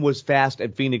track, and was fast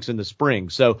at Phoenix in the spring.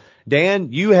 So,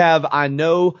 Dan, you have, I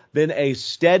know, been a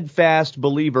steadfast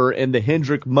believer in the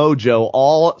Hendrick mojo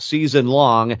all season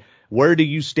long. Where do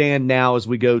you stand now as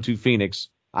we go to Phoenix?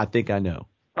 I think I know.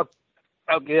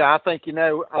 Yeah, I think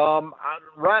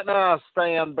right now I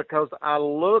stand because I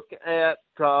look at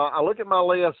my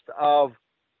list of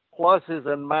pluses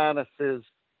and minuses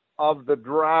of the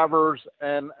drivers,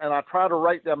 and I try to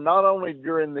rate them not only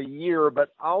during the year but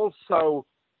also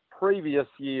previous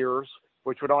years,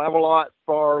 which we don't have a lot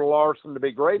for Larson to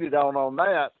be graded on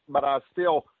that, but I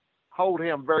still hold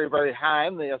him very, very high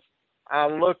in this. I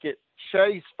look at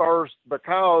Chase first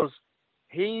because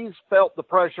he's felt the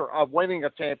pressure of winning a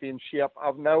championship,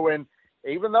 of knowing,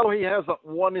 even though he hasn't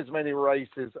won as many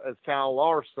races as Kyle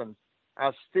Larson,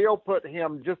 I still put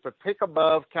him just a tick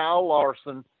above Kyle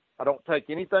Larson. I don't take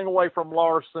anything away from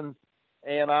Larson,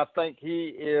 and I think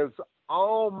he is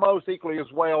almost equally as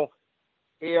well.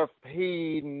 If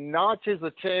he notches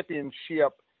a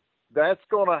championship, that's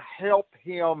going to help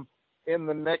him in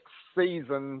the next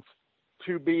seasons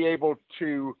to be able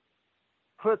to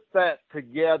put that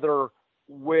together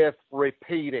with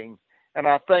repeating. And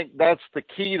I think that's the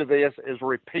key to this, is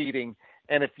repeating.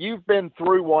 And if you've been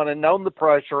through one and known the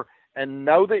pressure and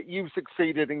know that you've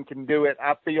succeeded and can do it,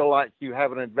 I feel like you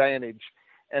have an advantage.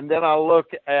 And then I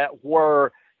look at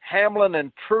where Hamlin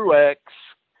and Truex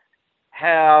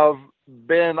have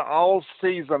been all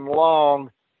season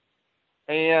long,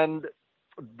 and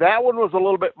that one was a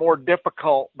little bit more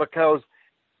difficult because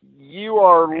you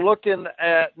are looking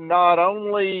at not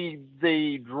only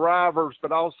the drivers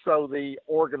but also the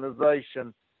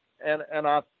organization, and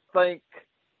I think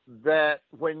that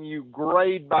when you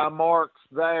grade by marks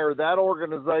there, that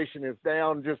organization is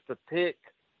down just a tick.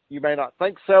 You may not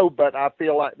think so, but I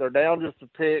feel like they're down just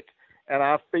a tick. and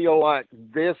I feel like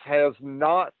this has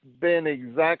not been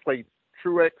exactly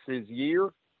Truex's year.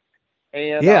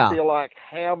 And I feel like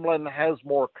Hamlin has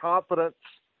more confidence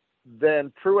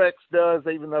than Truex does,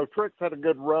 even though Truex had a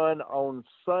good run on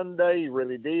Sunday. He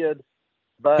really did.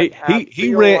 But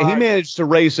he managed to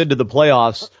race into the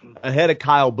playoffs ahead of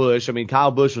Kyle Busch. I mean,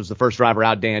 Kyle Busch was the first driver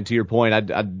out, Dan, to your point.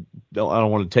 I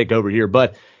don't want to take over here,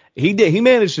 but he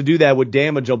managed to do that with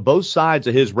damage on both sides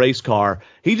of his race car.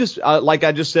 He just, like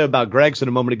I just said about Gragson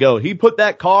a moment ago, he put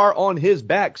that car on his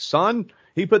back, son.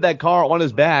 He put that car on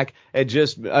his back and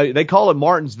just, they call it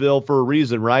Martinsville for a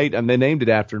reason, right? And they named it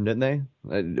after him, didn't they?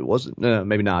 It wasn't, no,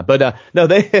 maybe not. But, no,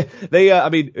 I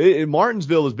mean,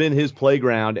 Martinsville has been his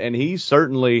playground, and he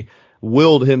certainly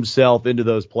willed himself into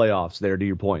those playoffs there, to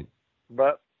your point.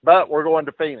 But we're going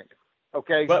to Phoenix.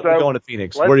 Okay. But we're going to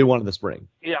Phoenix. Where do you want in the spring?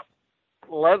 Yeah.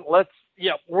 Where do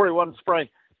you want in the spring?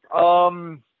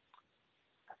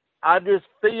 I just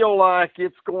feel like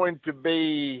it's going to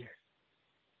be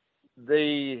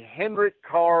the Hendrick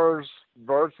cars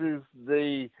versus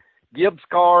the Gibbs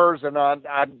cars, and I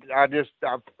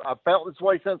felt this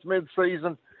way since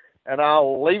midseason, and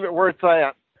I'll leave it where it's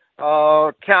at.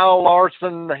 Kyle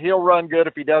Larson, he'll run good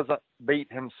if he doesn't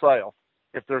beat himself.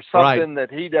 If there's something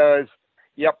that he does,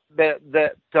 I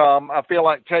feel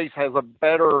like Chase has a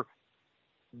better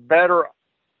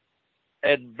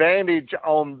advantage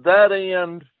on that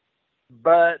end,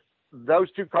 but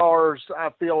those two cars,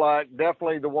 I feel like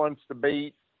definitely the ones to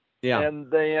beat. Yeah.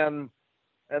 And then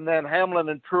Hamlin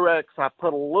and Truex, I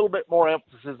put a little bit more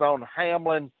emphasis on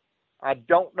Hamlin. I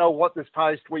don't know what this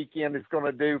past weekend is going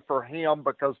to do for him,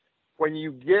 because when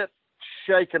you get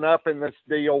shaken up in this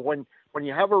deal, when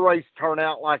you have a race turn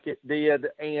out like it did,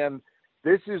 and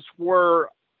this is where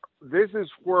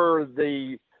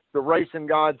the racing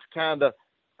gods kind of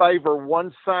favor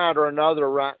one side or another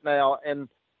right now, and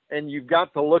you've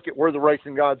got to look at where the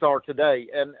racing gods are today.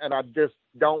 And I just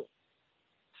don't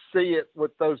see it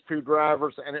with those two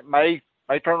drivers, and it may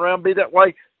turn around and be that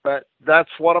way, but that's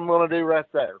what I'm going to do right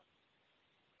there.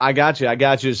 I got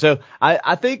you. So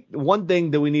I think one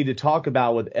thing that we need to talk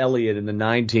about with Elliott and the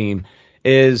 9 team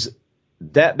is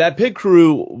that pit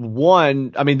crew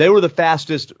won. I mean, they were the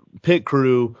fastest pit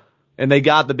crew, and they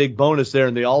got the big bonus there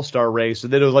in the All-Star race.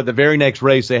 And then it was like the very next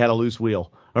race, they had a loose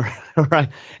wheel. Right.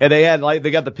 And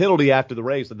they got the penalty after the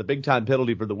race, and the big time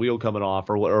penalty for the wheel coming off,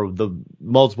 or the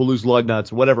multiple loose lug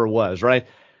nuts, whatever it was. Right.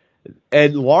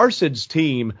 And Larson's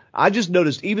team, I just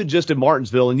noticed, even just in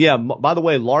Martinsville, and by the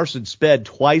way, Larson sped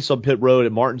twice on pit road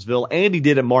at Martinsville, and he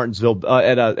did at Martinsville,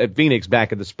 at Phoenix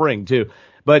back in the spring too.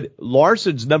 But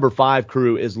Larson's number 5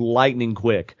 crew is lightning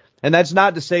quick. And that's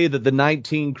not to say that the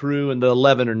 19 crew and the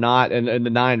 11 are not, and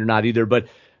the 9 are not either, but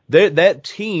that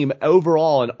team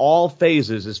overall in all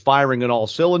phases is firing on all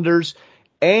cylinders.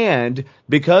 And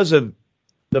because of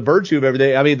the virtue of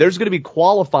everything, I mean, there's going to be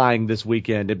qualifying this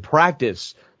weekend in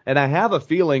practice. And I have a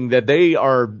feeling that they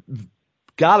are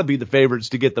got to be the favorites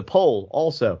to get the pole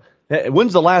also.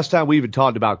 When's the last time we even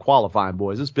talked about qualifying,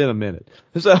 boys? It's been a minute.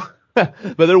 So,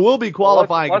 but there will be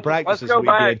qualifying in practice this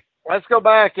weekend. Let's go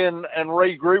back and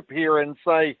regroup here and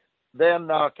say then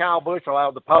Kyle Busch will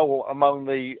have the pole among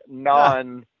the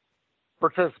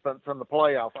non-participants in the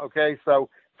playoff. Okay, so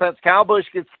since Kyle Busch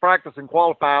gets to practice and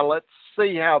qualify, let's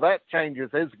see how that changes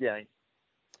his game.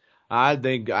 I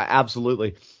think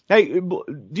absolutely. Hey, do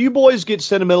you boys get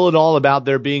sentimental at all about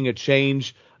there being a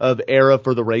change of era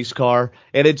for the race car?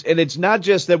 And it's not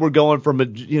just that we're going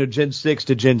from Gen 6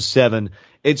 to Gen 7.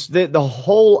 It's that the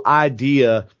whole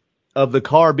idea of the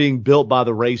car being built by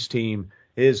the race team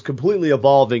is completely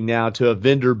evolving now to a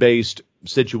vendor-based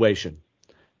situation.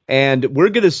 And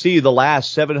we're going to see the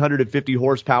last 750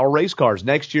 horsepower race cars.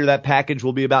 Next year, that package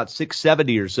will be about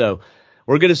 670 or so.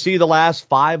 We're going to see the last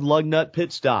 5 lug nut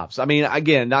pit stops. I mean,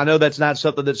 again, I know that's not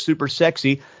something that's super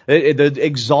sexy. The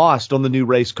exhaust on the new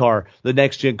race car, the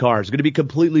next gen car, is going to be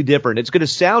completely different. It's going to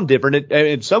sound different.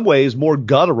 In some ways, more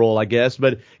guttural, I guess,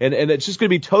 but it's just going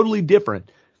to be totally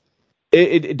different.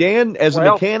 Dan, as a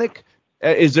mechanic,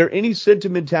 is there any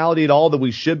sentimentality at all that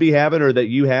we should be having or that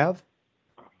you have?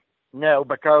 No,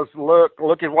 because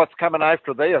look at what's coming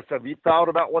after this. Have you thought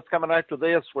about what's coming after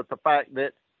this with the fact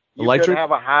that you could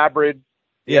have a hybrid?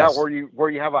 Yes. Yeah, where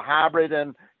you have a hybrid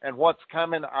and what's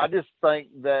coming. I just think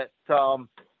that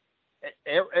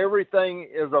everything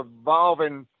is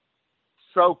evolving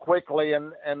so quickly,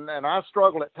 and I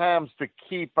struggle at times to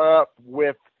keep up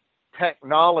with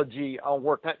technology on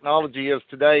where technology is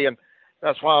today, and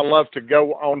that's why I love to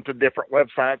go on to different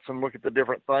websites and look at the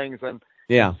different things and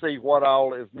see what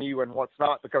all is new and what's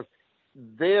not, because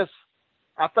I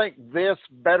think this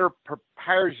better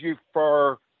prepares you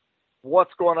for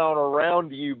what's going on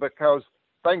around you because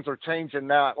things are changing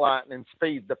now at lightning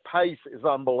speed. The pace is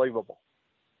unbelievable.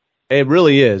 It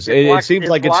really is. It seems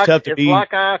like it's tough to It's be.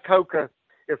 like Iacocca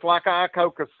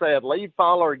said, lead,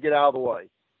 follow, or get out of the way.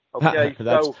 Okay,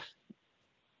 so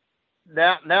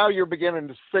now you're beginning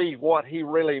to see what he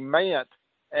really meant.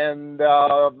 And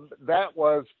that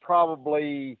was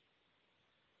probably,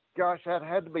 that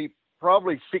had to be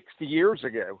probably 60 years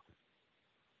ago.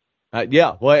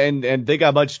 Yeah, well, and think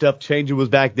how much stuff changing was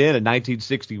back then in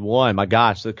 1961. My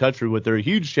gosh, the country went through a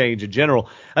huge change in general.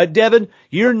 Devin,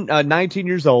 you're 19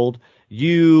 years old.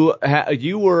 You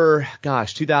were,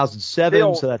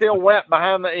 2007. Still wet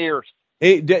behind the ears.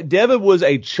 Devin was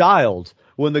a child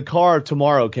when the car of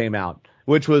tomorrow came out,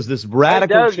 which was this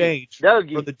radical change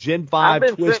for the Gen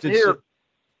 5 twisted.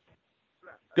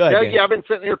 Go ahead, Dougie, I've been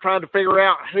sitting here trying to figure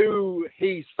out who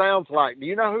he sounds like. Do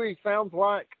you know who he sounds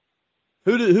like?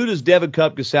 Who does Devin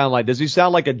Kupka sound like? Does he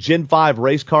sound like a Gen 5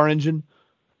 race car engine?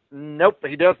 Nope,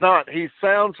 he does not. He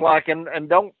sounds like, and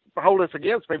don't hold this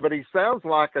against me, but he sounds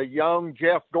like a young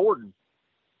Jeff Gordon.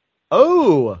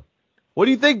 Oh, what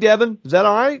do you think, Devin? Is that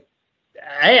all right?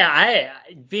 I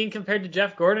being compared to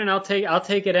Jeff Gordon, I'll take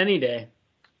it any day.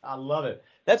 I love it.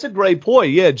 That's a great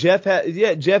point. Yeah, Jeff had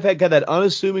that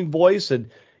unassuming voice, and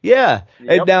yeah. Yep.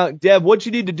 And now, Dev, what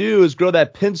you need to do is grow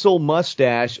that pencil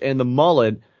mustache and the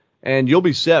mullet, and you'll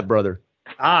be set, brother.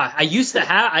 I used to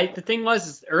have. The thing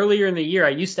was, earlier in the year, I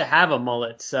used to have a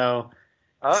mullet, so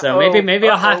maybe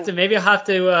I'll have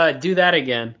to do that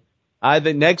again. I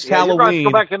think next Halloween. Halloween.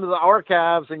 You're going to go back into the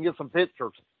archives and get some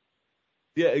pictures.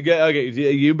 Yeah, okay.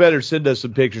 You better send us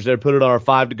some pictures there. Put it on our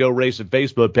 5 to Go Racing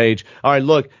Facebook page. All right,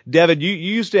 look, Devin, you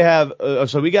used to have.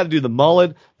 So we got to do the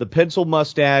mullet, the pencil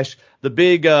mustache, the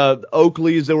big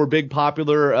Oakleys that were big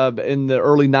popular in the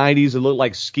early '90s. It looked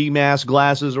like ski mask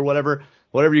glasses or whatever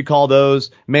you call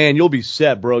those. Man, you'll be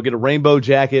set, bro. Get a rainbow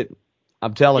jacket.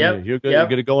 I'm telling you, you're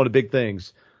gonna go into big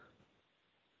things.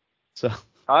 So.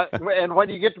 And when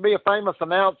you get to be a famous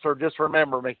announcer, just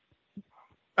remember me.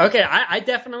 Okay, I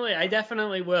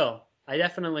definitely will. I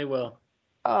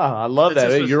love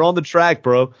that. You're on the track,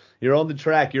 bro. You're on the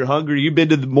track. You're hungry. You've been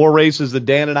to more races than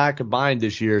Dan and I combined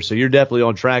this year, so you're definitely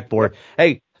on track for it.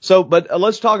 Hey, but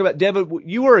let's talk about, Devin,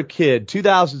 you were a kid,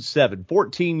 2007,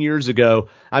 14 years ago.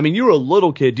 I mean, you were a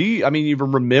little kid. Do you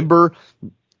even remember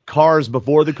cars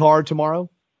before the car tomorrow?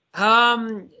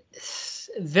 I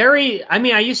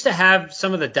used to have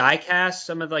some of the diecast,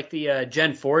 some of like the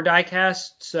Gen 4 diecast.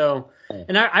 So,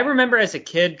 and I remember as a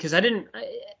kid, because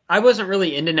I wasn't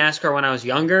really into NASCAR when I was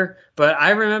younger, but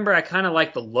I remember I kind of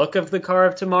liked the look of the car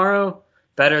of tomorrow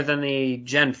better than the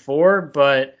Gen 4.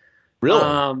 But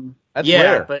really, that's yeah,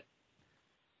 rare. but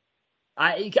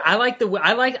I like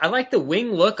the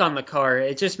wing look on the car.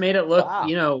 It just made it look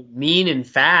mean and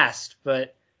fast,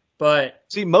 but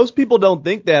see, most people don't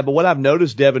think that, but what I've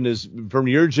noticed, Devin, is from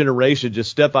your generation, just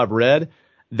stuff I've read,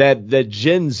 that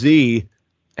Gen Z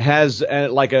has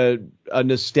like a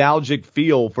nostalgic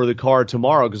feel for the car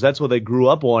tomorrow because that's what they grew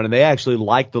up on, and they actually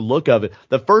like the look of it.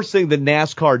 The first thing that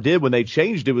NASCAR did when they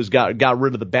changed it was got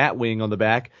rid of the bat wing on the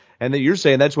back, and that you're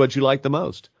saying that's what you like the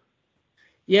most.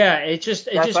 Yeah, that's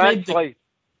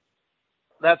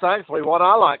actually what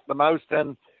I like the most,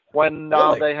 and when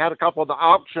they had a couple of the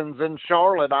auctions in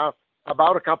Charlotte, I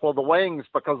bought a couple of the wings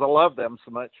because I love them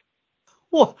so much.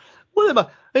 Well, we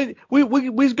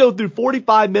go through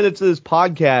 45 minutes of this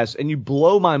podcast, and you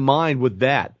blow my mind with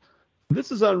that.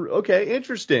 This is okay,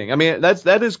 interesting. I mean,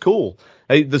 that is cool.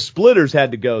 Hey, the splitters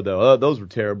had to go though. Those were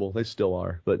terrible. They still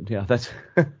are, but yeah, that's.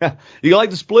 You like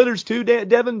the splitters too,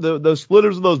 Devin? Those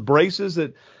splitters and those braces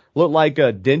that look like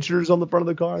dentures on the front of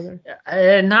the car there?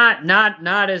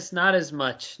 Not as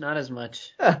much.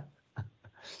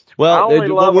 Well,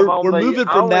 we're moving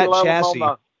from that chassis.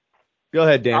 Go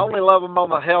ahead, Dan. I only love them on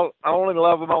the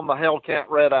Hellcat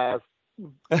Red Eyes.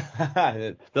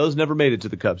 Those never made it to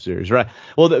the Cup Series, right?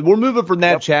 Well, we're moving from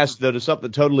that chassis, though, to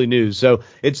something totally new. So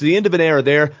it's the end of an era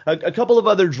there. A couple of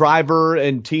other driver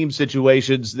and team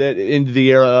situations that into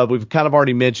the era we've kind of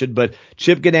already mentioned, but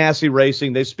Chip Ganassi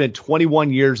Racing, they've spent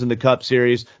 21 years in the Cup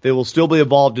Series. They will still be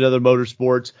involved in other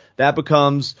motorsports. That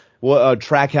becomes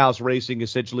Trackhouse Racing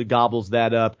essentially gobbles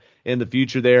that up in the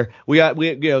future there.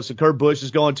 So Kurt Busch is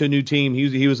going to a new team.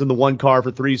 He was in the 1 car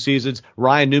for 3 seasons.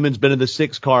 Ryan Newman's been in the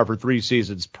 6 car for 3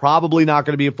 seasons. Probably not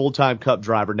going to be a full-time Cup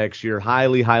driver next year.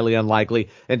 Highly, highly unlikely.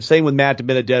 And same with Matt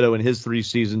DiBenedetto in his 2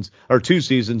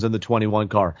 seasons in the 21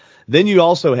 car. Then you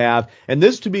also have, and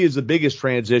this to me is the biggest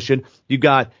transition, you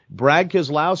got Brad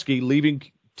Keselowski leaving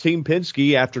Team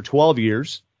Penske after 12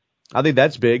 years. I think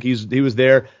that's big. He was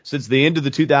there since the end of the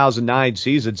 2009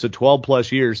 season, so 12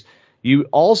 plus years. You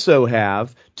also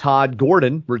have Todd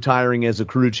Gordon retiring as a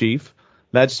crew chief.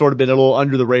 That's sort of been a little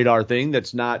under the radar thing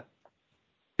that's not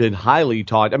been highly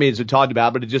talked. I mean, it's been talked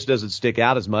about, but it just doesn't stick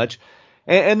out as much.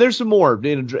 And there's some more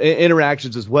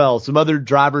interactions as well. Some other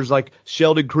drivers like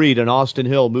Sheldon Creed and Austin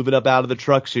Hill moving up out of the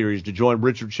truck series to join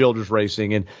Richard Childress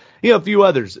Racing, and a few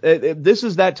others. This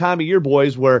is that time of year,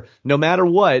 boys, where no matter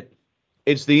what,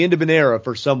 it's the end of an era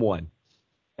for someone.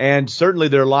 And certainly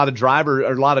there are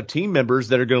a lot of team members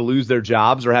that are going to lose their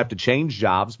jobs or have to change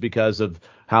jobs because of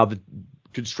how the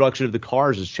construction of the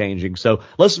cars is changing. So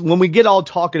when we get all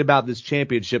talking about this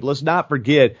championship, let's not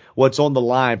forget what's on the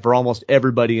line for almost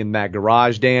everybody in that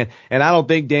garage, Dan. And I don't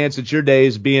think, Dan, since your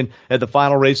days being at the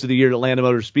final race of the year at Atlanta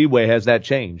Motor Speedway, has that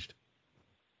changed.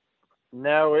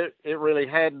 No, it really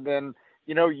hadn't. And,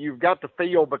 you've got to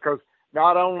feel, because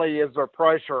not only is there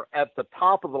pressure at the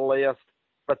top of the list,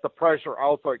 but the pressure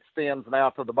also extends now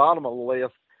to the bottom of the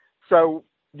list. So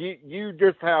you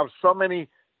just have so many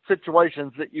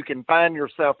situations that you can find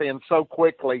yourself in so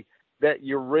quickly that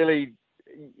you really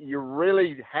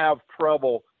have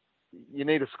trouble. You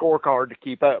need a scorecard to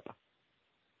keep up.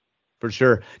 For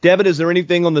sure. Devin, is there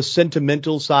anything on the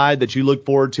sentimental side that you look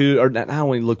forward to, or not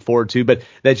only look forward to, but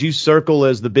that you circle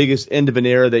as the biggest end of an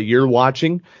era that you're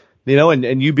watching?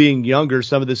 And you being younger,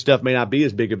 some of this stuff may not be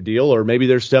as big of a deal, or maybe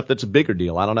there's stuff that's a bigger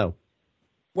deal. I don't know.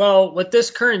 Well, with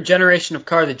this current generation of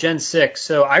car, the Gen 6,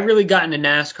 so I really got into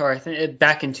NASCAR, I think,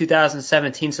 back in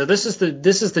 2017. So this is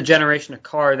the generation of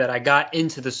car that I got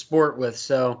into the sport with.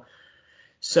 So,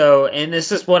 and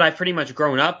this is what I've pretty much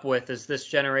grown up with, is this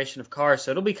generation of cars.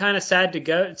 So it'll be kind of sad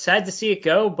to see it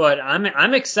go, but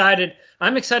I'm excited.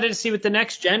 I'm excited to see what the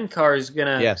next gen car is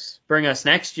gonna bring us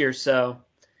next year. So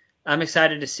I'm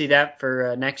excited to see that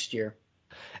for next year.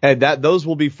 And those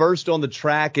will be first on the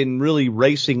track and really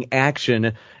racing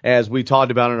action, as we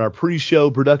talked about in our pre-show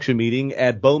production meeting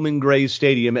at Bowman Gray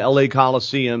Stadium, LA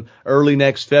Coliseum, early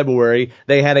next February.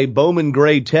 They had a Bowman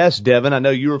Gray test, Devin. I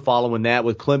know you were following that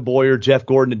with Clint Boyer, Jeff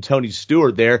Gordon, and Tony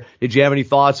Stewart there. Did you have any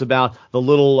thoughts about the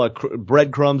little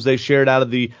breadcrumbs they shared out of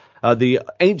the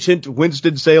ancient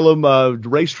Winston-Salem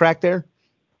racetrack there?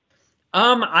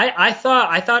 I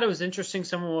thought it was interesting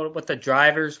some of what the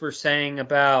drivers were saying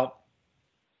about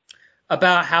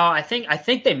how I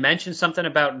think they mentioned something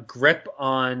about grip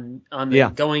on the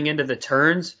going into the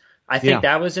turns. I think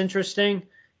that was interesting.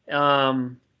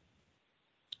 And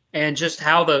just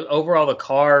how the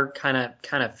car kind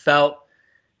of felt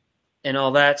and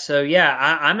all that. So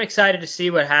I'm excited to see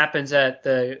what happens at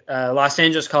the Los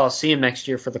Angeles Coliseum next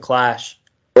year for the Clash.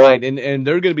 Right, and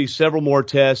there are going to be several more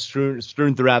tests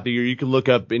strewn throughout the year. You can look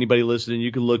up, anybody listening,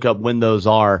 you can look up when those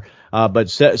are. But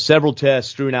several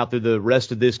tests strewn out through the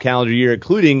rest of this calendar year,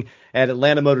 including at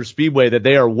Atlanta Motor Speedway, that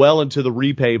they are well into the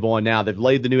repave on now. They've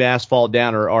laid the new asphalt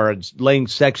down, or are laying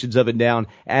sections of it down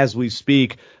as we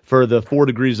speak, for the 4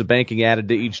 degrees of banking added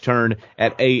to each turn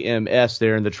at AMS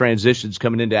there, and the transitions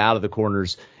coming into out of the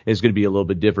corners is going to be a little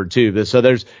bit different too. So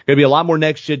there's going to be a lot more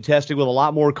next gen testing with a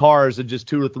lot more cars than just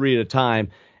 2 or 3 at a time.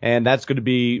 And that's going to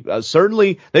be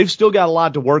certainly, they've still got a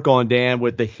lot to work on, Dan,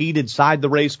 with the heat inside the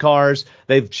race cars.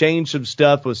 They've changed some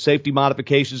stuff with safety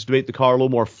modifications to make the car a little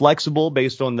more flexible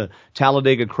based on the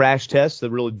Talladega crash test, the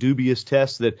really dubious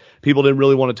test that people didn't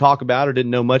really want to talk about or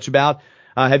didn't know much about.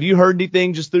 Have you heard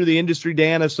anything just through the industry,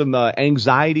 Dan, of some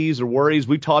anxieties or worries?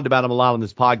 We've talked about them a lot on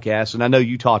this podcast, and I know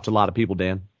you talked to a lot of people,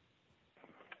 Dan.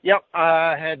 Yep,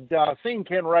 I had seen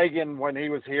Ken Reagan when he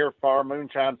was here for our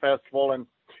Moonshine Festival, and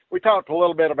we talked a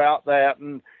little bit about that,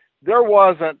 and there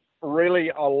wasn't really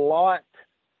a lot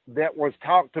that was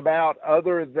talked about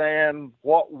other than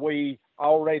what we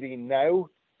already know.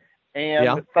 And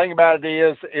the thing about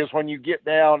it is when you get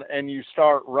down and you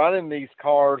start running these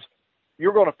cars,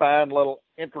 you're going to find little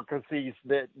intricacies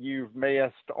that you've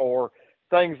missed or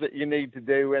things that you need to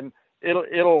do, and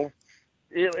it'll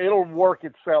work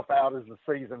itself out as the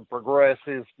season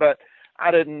progresses. But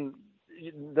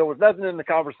there was nothing in the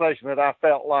conversation that I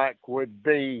felt like would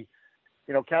be,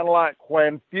 kind of like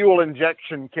when fuel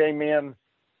injection came in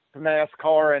to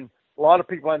NASCAR, and a lot of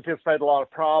people anticipated a lot of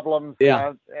problems.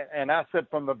 Yeah. And I said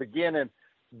from the beginning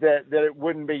that it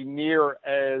wouldn't be near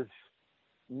as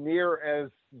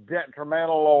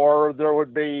detrimental, or there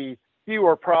would be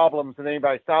fewer problems than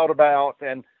anybody thought about.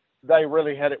 And they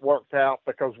really had it worked out,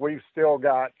 because we've still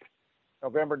got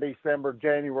November, December,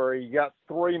 January. You got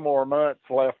 3 more months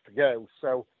left to go.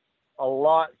 So a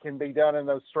lot can be done in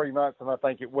those 3 months, and I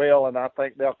think it will. And I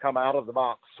think they'll come out of the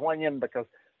box swinging, because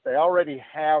they already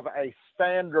have a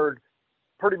standard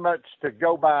pretty much to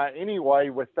go by anyway,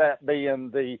 with that being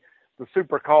the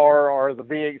supercar or the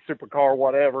V8 supercar,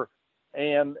 whatever.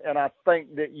 And I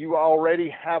think that you already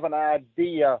have an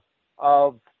idea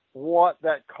of what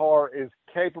that car is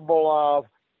capable of,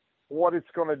 what it's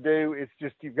going to do. It's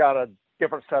just you've got a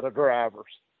different set of drivers.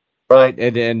 Right,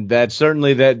 and that's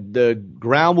certainly that the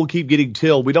ground will keep getting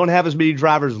tilled. We don't have as many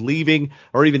drivers leaving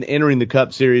or even entering the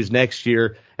Cup Series next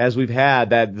year as we've had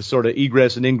that the sort of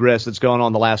egress and ingress that's gone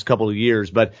on the last couple of years.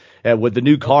 But with the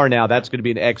new car now, that's going to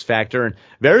be an X factor and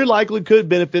very likely could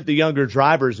benefit the younger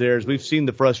drivers there, as we've seen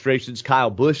the frustrations Kyle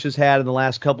Busch has had in the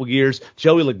last couple of years.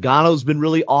 Joey Logano's been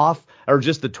really off, or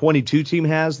just the 22 team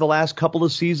has the last couple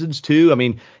of seasons too. I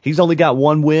mean, he's only got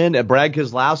one win. Brad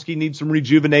Keselowski needs some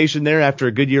rejuvenation there after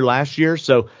a good year last year.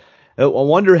 So I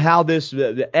wonder how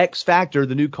the X factor,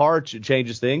 the new car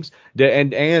changes things.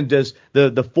 And does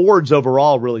the Fords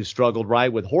overall really struggled,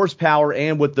 right? With horsepower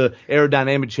and with the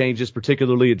aerodynamic changes,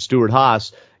 particularly at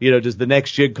Stewart-Haas. Does the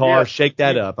next gen car shake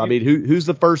that up? I mean, who's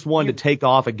the first one to take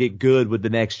off and get good with the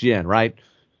next gen, right?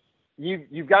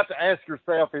 You've got to ask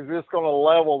yourself, is this going to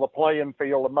level the playing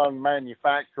field among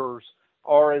manufacturers,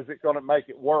 or is it going to make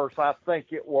it worse? I think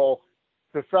it will,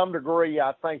 to some degree.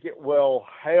 I think it will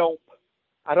help.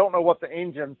 I don't know what the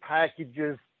engine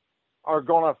packages are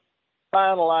going to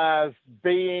finalize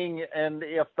being, and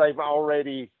if they've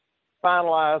already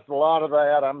finalized a lot of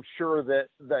that. I'm sure that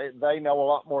they know a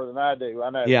lot more than I do. I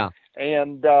know. Yeah.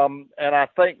 And I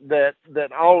think that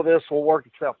all of this will work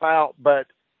itself out, but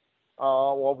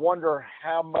I wonder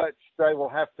how much they will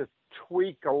have to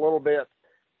tweak a little bit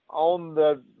on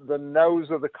the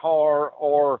nose of the car,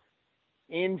 or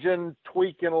engine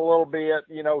tweaking a little bit,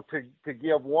 to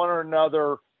give one or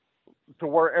another, to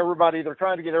where they're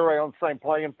trying to get everybody on the same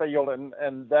playing field,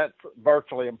 and that's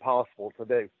virtually impossible to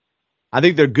do. I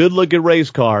think they're good-looking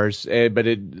race cars, but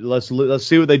let's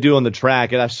see what they do on the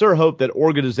track. And I sure hope that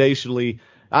organizationally,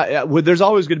 there's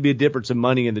always going to be a difference in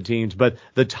money in the teams, but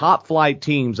the top-flight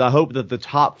teams, I hope that the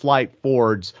top-flight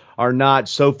Fords are not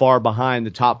so far behind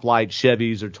the top-flight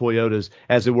Chevys or Toyotas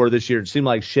as they were this year. It seemed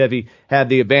like Chevy had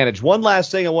the advantage. One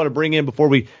last thing I want to bring in before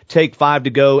we take 5 to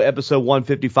go, episode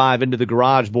 155 into the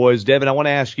garage, boys. Devin, I want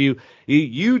to ask you,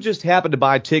 you just happened to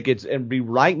buy tickets and be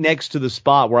right next to the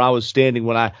spot where I was standing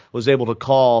when I was able to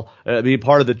call, be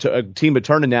part of the team of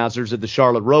turn announcers at the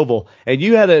Charlotte Roval, and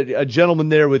you had a gentleman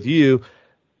there with you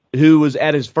who was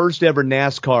at his first ever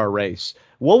NASCAR race.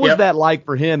 What was that like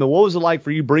for him, and what was it like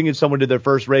for you bringing someone to their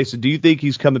first race, and do you think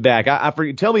he's coming back? I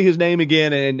forget, tell me his name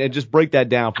again and just break that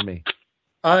down for me.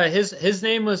 His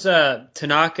name was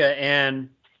Tanaka, and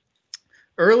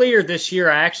earlier this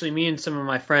year, me and some of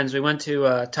my friends, we went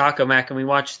to Taco Mac, and we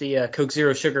watched the Coke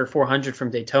Zero Sugar 400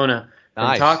 from Daytona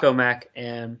from Taco Mac,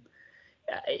 and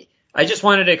I just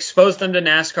wanted to expose them to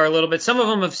NASCAR a little bit. Some of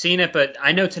them have seen it, but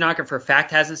I know Tanaka for a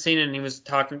fact hasn't seen it, and he was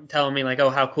telling me like,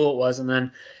 oh, how cool it was.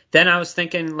 And then I was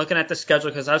thinking, looking at the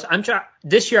schedule, because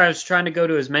this year I was trying to go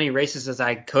to as many races as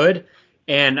I could,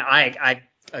 and I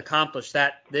accomplished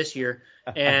that this year.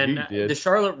 And the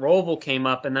Charlotte Roval came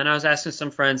up, and then I was asking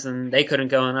some friends, and they couldn't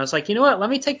go. And I was like, you know what? Let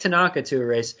me take Tanaka to a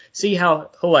race, see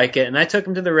how he'll like it. And I took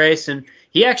him to the race, and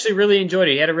he actually really enjoyed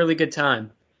it. He had a really good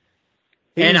time.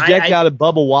 He was decked out of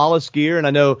Bubba Wallace gear, and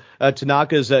I know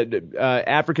Tanaka's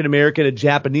African American and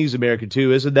Japanese American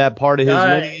too. Isn't that part of his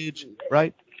lineage,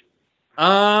 right?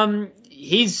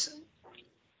 He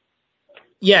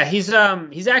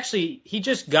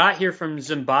just got here from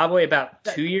Zimbabwe about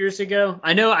 2 years ago.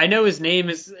 I know his name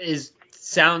is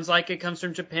sounds like it comes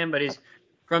from Japan, but he's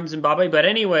from Zimbabwe. But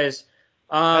anyways,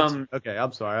 okay,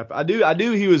 I'm sorry. I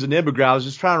knew he was an immigrant. I was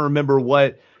just trying to remember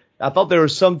what. I thought there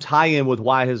was some tie-in with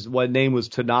what name was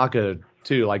Tanaka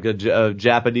too, like a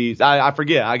Japanese. I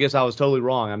forget. I guess I was totally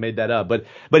wrong. I made that up. But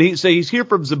he's here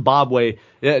from Zimbabwe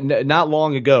not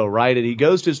long ago, right? And he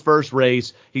goes to his first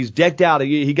race. He's decked out.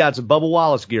 He got some Bubba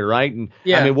Wallace gear, right? And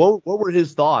yeah. I mean, what were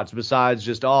his thoughts besides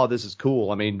just, oh, this is cool?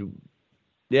 I mean,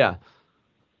 yeah.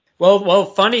 Well,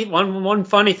 funny one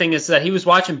funny thing is that he was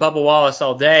watching Bubba Wallace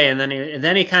all day, and then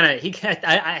he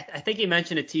I think he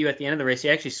mentioned it to you at the end of the race. He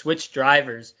actually switched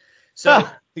drivers. So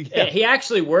he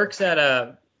actually works at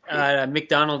a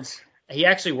McDonald's. He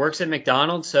actually works at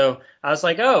McDonald's. So I was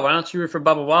like, oh, why don't you root for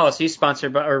Bubba Wallace? He's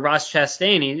sponsored by, or Ross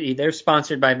Chastain. They're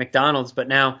sponsored by McDonald's. But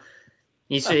now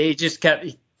he just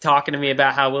kept talking to me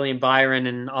about how William Byron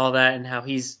and all that, and how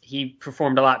he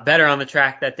performed a lot better on the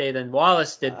track that day than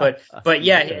Wallace did. But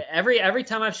yeah, every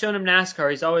time I've shown him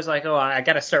NASCAR, he's always like, oh, I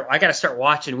gotta start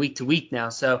watching week to week now.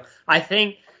 So I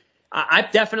think. I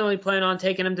definitely plan on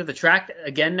taking him to the track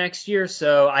again next year.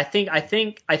 So I think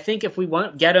if we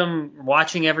get him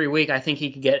watching every week, I think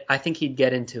he'd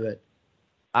get into it.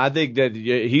 I think that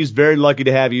he's very lucky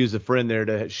to have you as a friend there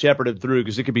to shepherd him through,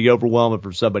 because it could be overwhelming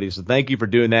for somebody. So thank you for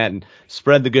doing that and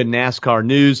spread the good NASCAR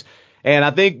news. And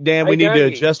I think, Dan, we need to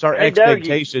adjust our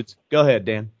expectations. Go ahead,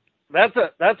 Dan.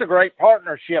 That's a great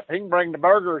partnership. He can bring the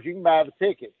burgers. You can buy the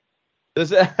ticket.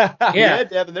 Yeah,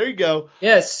 Devin, there you go.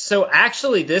 Yes. So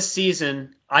actually this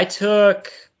season, I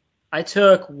took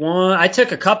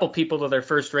a couple people to their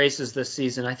first races this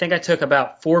season. I think I took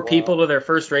about 4 people to their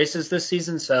first races this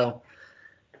season. So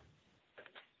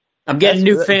I'm getting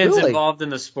new fans involved in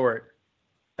the sport.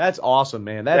 That's awesome,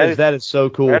 man. That is so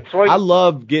cool. I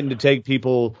love getting to take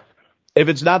people, if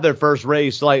it's not their first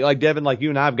race, like Devin, like you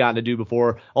and I have gotten to do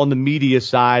before, on the media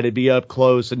side, and be up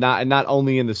close and not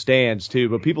only in the stands too,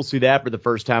 but people see that for the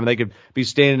first time and they could be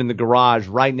standing in the garage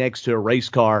right next to a race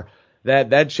car.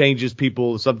 That changes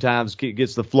people, sometimes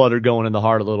gets the flutter going in the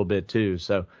heart a little bit too.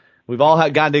 So we've all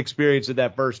gotten to experience it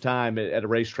that first time at a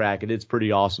racetrack, and it's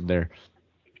pretty awesome there.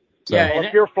 So. Yeah, and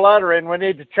if you're fluttering, we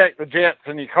need to check the jets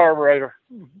in your carburetor.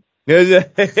 You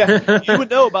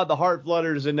would know about the heart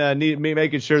flutters and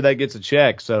making sure that gets a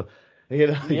check. So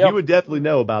you would definitely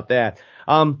know about that.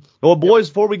 Well, boys,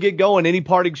 before we get going, any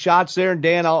parting shots there? And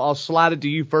Dan, I'll slide it to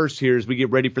you first here as we get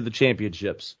ready for the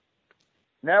championships.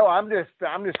 No, I'm just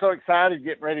so excited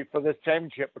getting ready for this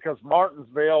championship because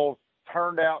Martinsville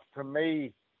turned out to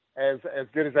me as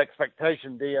good as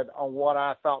expectation did on what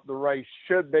I thought the race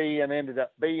should be and ended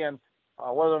up being.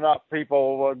 Whether or not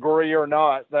people agree or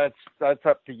not, that's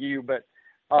up to you. But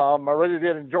I really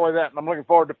did enjoy that, and I'm looking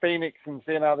forward to Phoenix and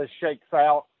seeing how this shakes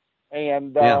out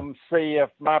and see if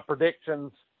my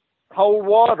predictions hold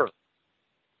water.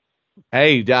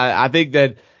 Hey, I think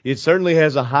that it certainly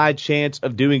has a high chance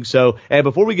of doing so. And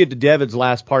before we get to Devin's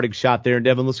last parting shot there, and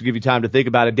Devin, let's give you time to think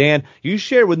about it. Dan, you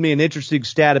shared with me an interesting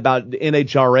stat about the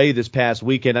NHRA this past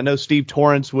weekend. I know Steve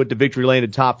Torrence went to Victory Lane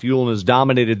at Top Fuel and has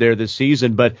dominated there this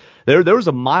season, but there was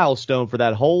a milestone for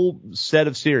that whole set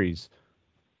of series.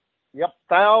 Yep,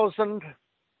 1,000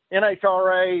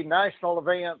 NHRA national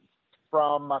events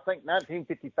from, I think,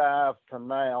 1955 to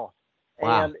now.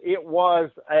 Wow. And it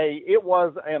was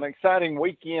an exciting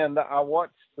weekend. I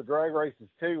watched the drag races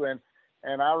too,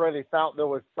 and I really thought there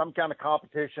was some kind of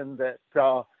competition, that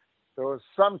there was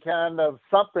some kind of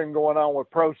something going on with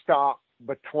Pro Stock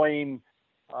between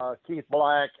Keith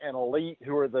Black and Elite,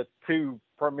 who are the 2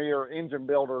 premier engine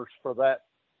builders for that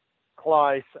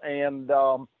class, and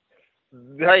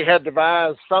they had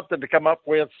devised something to come up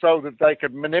with so that they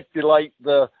could manipulate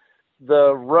the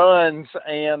runs,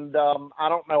 and I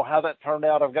don't know how that turned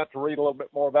out. I've got to read a little bit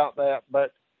more about that,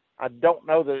 but I don't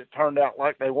know that it turned out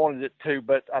like they wanted it to.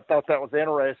 But I thought that was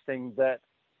interesting that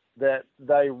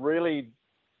they really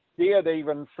did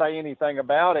even say anything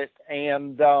about it,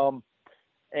 and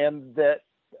that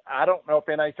I don't know if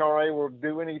NHRA will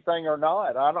do anything or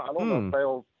not. I don't know if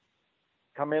they'll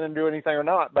come in and do anything or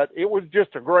not. But it was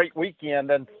just a great weekend,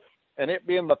 and it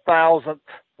being the 1,000th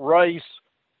race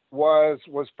was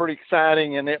pretty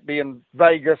exciting, and it being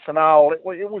Vegas and all, it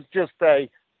was just a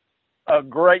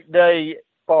great day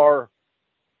for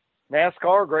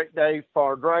NASCAR, a great day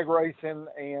for drag racing,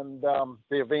 and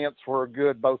the events were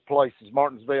good both places,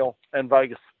 Martinsville and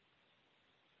Vegas.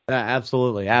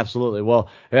 Absolutely. Well,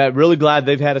 really glad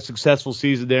they've had a successful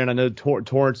season there, and I know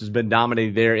Torrance has been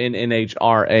dominating there in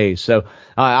NHRA. So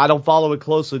I don't follow it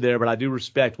closely there, but I do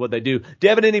respect what they do.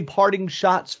 Devin, any parting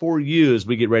shots for you as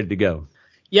we get ready to go?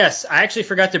 Yes, I actually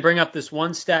forgot to bring up this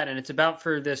one stat, and it's about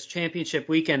for this championship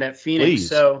weekend at Phoenix. Please.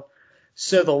 So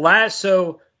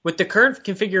with the current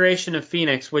configuration of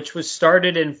Phoenix, which was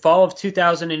started in fall of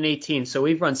 2018, so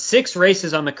we've run 6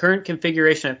 races on the current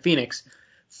configuration at Phoenix.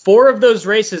 4 of those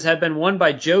races have been won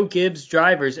by Joe Gibbs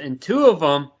drivers, and 2 of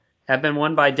them have been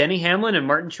won by Denny Hamlin and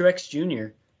Martin Truex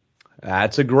Jr.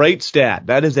 That's a great stat.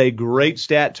 That is a great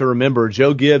stat to remember.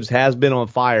 Joe Gibbs has been on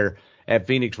fire at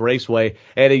Phoenix Raceway,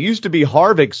 and it used to be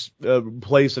Harvick's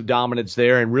place of dominance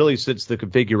there, and really since the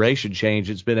configuration change,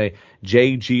 it's been a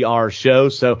JGR show.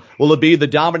 So will it be the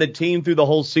dominant team through the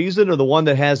whole season, or the one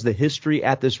that has the history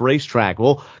at this racetrack?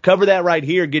 We'll cover that right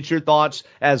here. Get your thoughts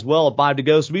as well at 5 to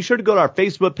Go. So be sure to go to our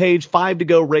Facebook page, 5 to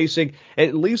Go Racing,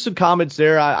 and leave some comments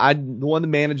there. I'm the one that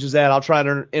manages that. I'll try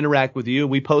to interact with you.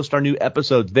 We post our new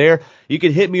episodes there. You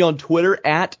can hit me on Twitter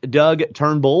at Doug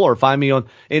Turnbull, or find me on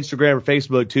Instagram or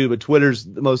Facebook too, but Twitter's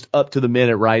the most up to the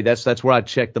minute, right? That's where I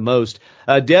check the most.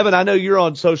 Devin, I know you're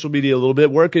on social media a little bit.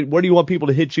 Where do you want people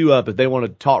to hit you up if they want to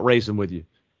talk racing with you?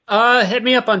 Hit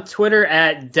me up on Twitter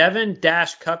at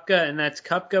Devin-Kupka, and that's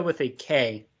Kupka with a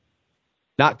K.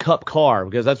 Not Cup Car,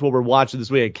 because that's what we're watching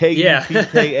this week.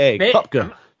 Kupka.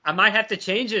 Kupka. I might have to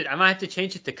change it.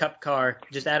 To Cup Car.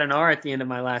 Just add an R at the end of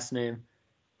my last name.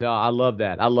 No, I love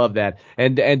that.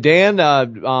 And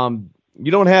Dan, you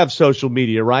don't have social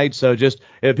media, right? So just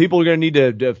if people are going to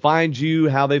need to find you,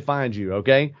 how they find you,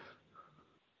 okay?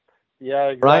 Yeah,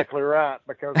 exactly right.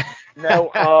 Because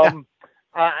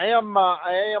I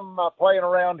am playing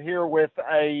around here with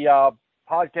a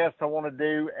podcast I want to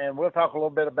do, and we'll talk a little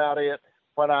bit about it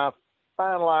when I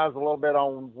finalize a little bit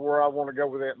on where I want to go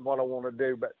with it and what I want to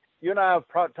do. But you and I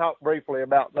have talked briefly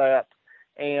about that,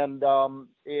 and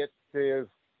it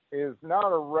is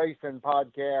not a racing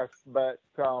podcast, but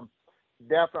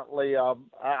definitely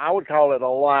I would call it a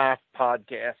life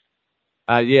podcast.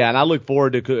 Yeah, and I look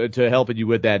forward to helping you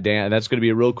with that, Dan. That's going to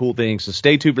be a real cool thing. So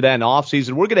stay tuned for that in the off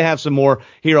season. We're going to have some more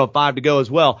here on 5 to Go as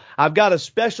well. I've got a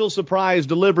special surprise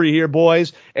delivery here,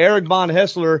 boys. Eric Von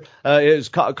Hessler is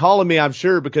calling me, I'm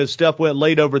sure, because stuff went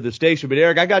late over the station. But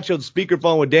Eric, I got you on the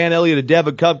speakerphone with Dan Elliott and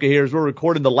Devin Kupka here as we're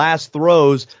recording the last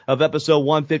throws of episode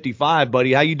 155,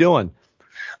 buddy. How you doing?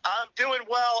 I'm doing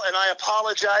well, and I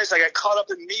apologize. I got caught up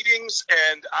in meetings,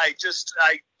 and I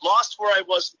lost where I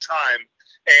was in time.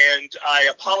 And I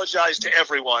apologize to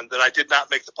everyone that I did not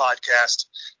make the podcast.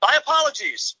 My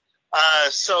apologies.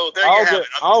 So there you have it.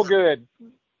 All good.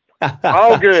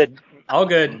 All good. All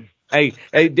good. Hey,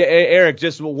 Eric,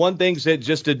 just one thing said,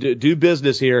 just to do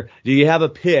business here. Do you have a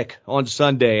pick on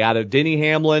Sunday out of Denny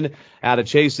Hamlin, out of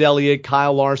Chase Elliott,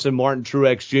 Kyle Larson, Martin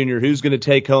Truex Jr.? Who's going to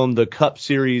take home the Cup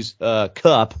Series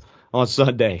cup on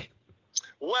Sunday?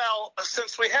 Well,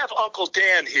 since we have Uncle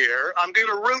Dan here, I'm going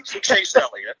to root for Chase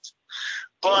Elliott.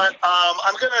 But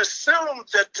I'm going to assume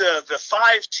that the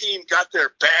 5 team got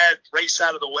their bad race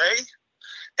out of the way.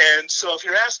 And so if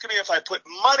you're asking me if I put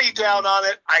money down on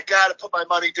it, I got to put my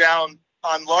money down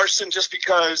on Larson just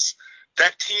because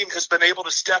that team has been able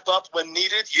to step up when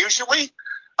needed, usually.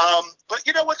 But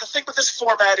you know what the thing with this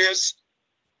format is?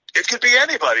 It could be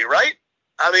anybody, right?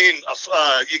 I mean,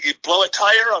 you could blow a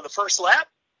tire on the first lap.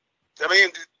 I mean,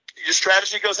 your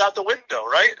strategy goes out the window,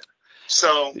 right?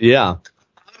 So yeah.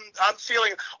 I'm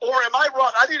feeling, or am I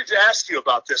wrong? I needed to ask you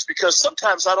about this because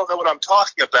sometimes I don't know what I'm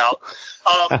talking about.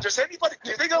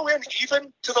 Do they go in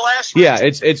even to the last race? Yeah,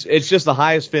 it's just the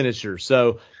highest finisher.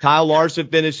 So Kyle Larson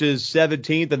finishes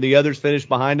 17th and the others finish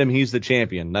behind him. He's the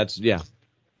champion. I'm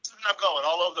going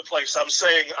all over the place. I'm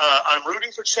saying I'm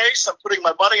rooting for Chase. I'm putting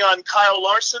my money on Kyle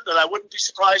Larson, and I wouldn't be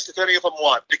surprised if any of them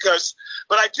won.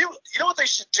 But I do. You know what they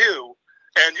should do?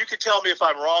 And you can tell me if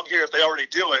I'm wrong here, if they already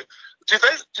do it.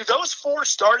 Do those 4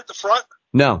 start at the front?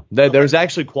 No, there's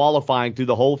actually qualifying through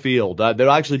the whole field.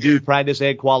 They'll actually do practice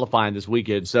and qualifying this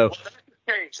weekend. So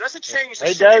that's a change.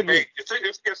 Hey, Doug,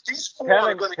 if these 4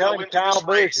 are going to go into this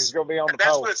race, is going to be on the that's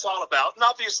pole. what it's all about. And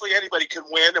obviously anybody can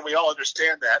win, and we all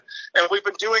understand that. And we've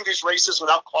been doing these races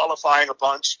without qualifying a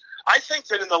bunch. I think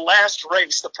that in the last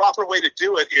race, the proper way to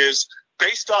do it is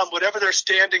based on whatever their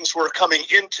standings were coming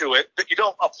into it, that you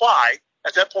don't apply.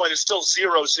 At that point, it's still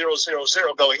 0, 0, 0,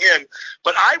 0 going in.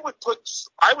 But I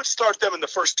would start them in the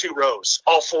first 2 rows,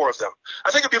 all 4 of them.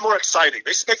 I think it'd be more exciting.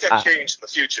 They should make that change in the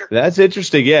future. That's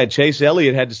interesting. Yeah, Chase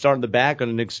Elliott had to start in the back on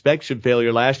an inspection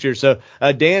failure last year. So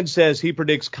Dan says he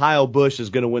predicts Kyle Busch is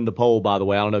going to win the pole, by the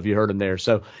way. I don't know if you heard him there.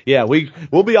 So, yeah,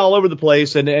 we'll be all over the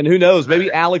place. And who knows,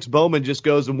 maybe Alex Bowman just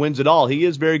goes and wins it all. He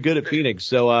is very good at Phoenix.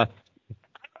 So I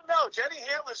don't know. Denny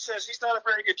Hamlin says he's not a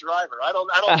very good driver. I don't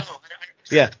know.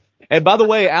 Yeah. And by the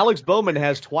way, Alex Bowman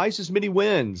has twice as many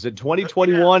wins in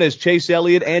 2021 as Chase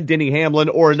Elliott and Denny Hamlin,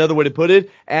 or another way to put it,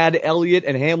 add Elliott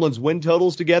and Hamlin's win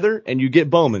totals together, and you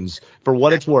get Bowman's for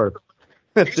what it's worth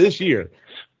this year.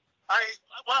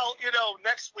 Well,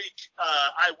 next week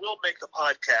I will make the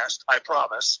podcast, I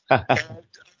promise. And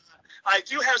I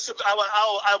do have some.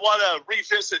 I want to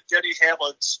revisit Denny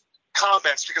Hamlin's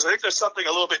comments because I think there's something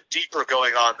a little bit deeper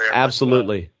going on there.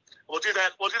 Absolutely. We'll do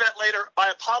that. We'll do that later. My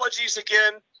apologies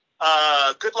again.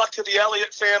 Good luck to the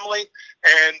Elliott family,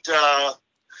 and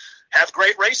have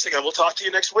great racing, and we'll talk to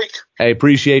you next week. Hey,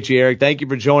 appreciate you, Eric. Thank you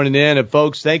for joining in. And,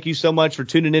 folks, thank you so much for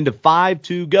tuning in to 5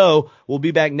 to Go. We'll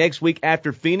be back next week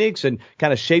after Phoenix and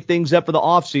kind of shape things up for the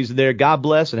offseason there. God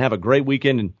bless, and have a great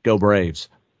weekend, and go Braves.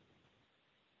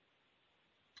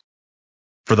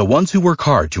 For the ones who work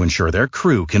hard to ensure their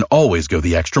crew can always go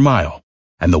the extra mile,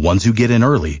 and the ones who get in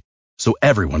early so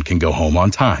everyone can go home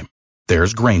on time,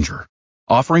 there's Grainger,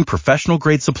 offering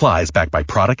professional-grade supplies backed by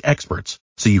product experts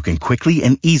so you can quickly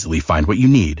and easily find what you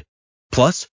need.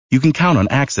 Plus, you can count on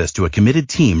access to a committed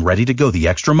team ready to go the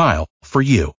extra mile for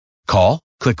you. Call,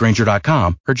 click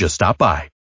Grainger.com, or just stop by.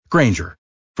 Grainger,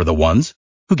 for the ones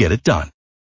who get it done.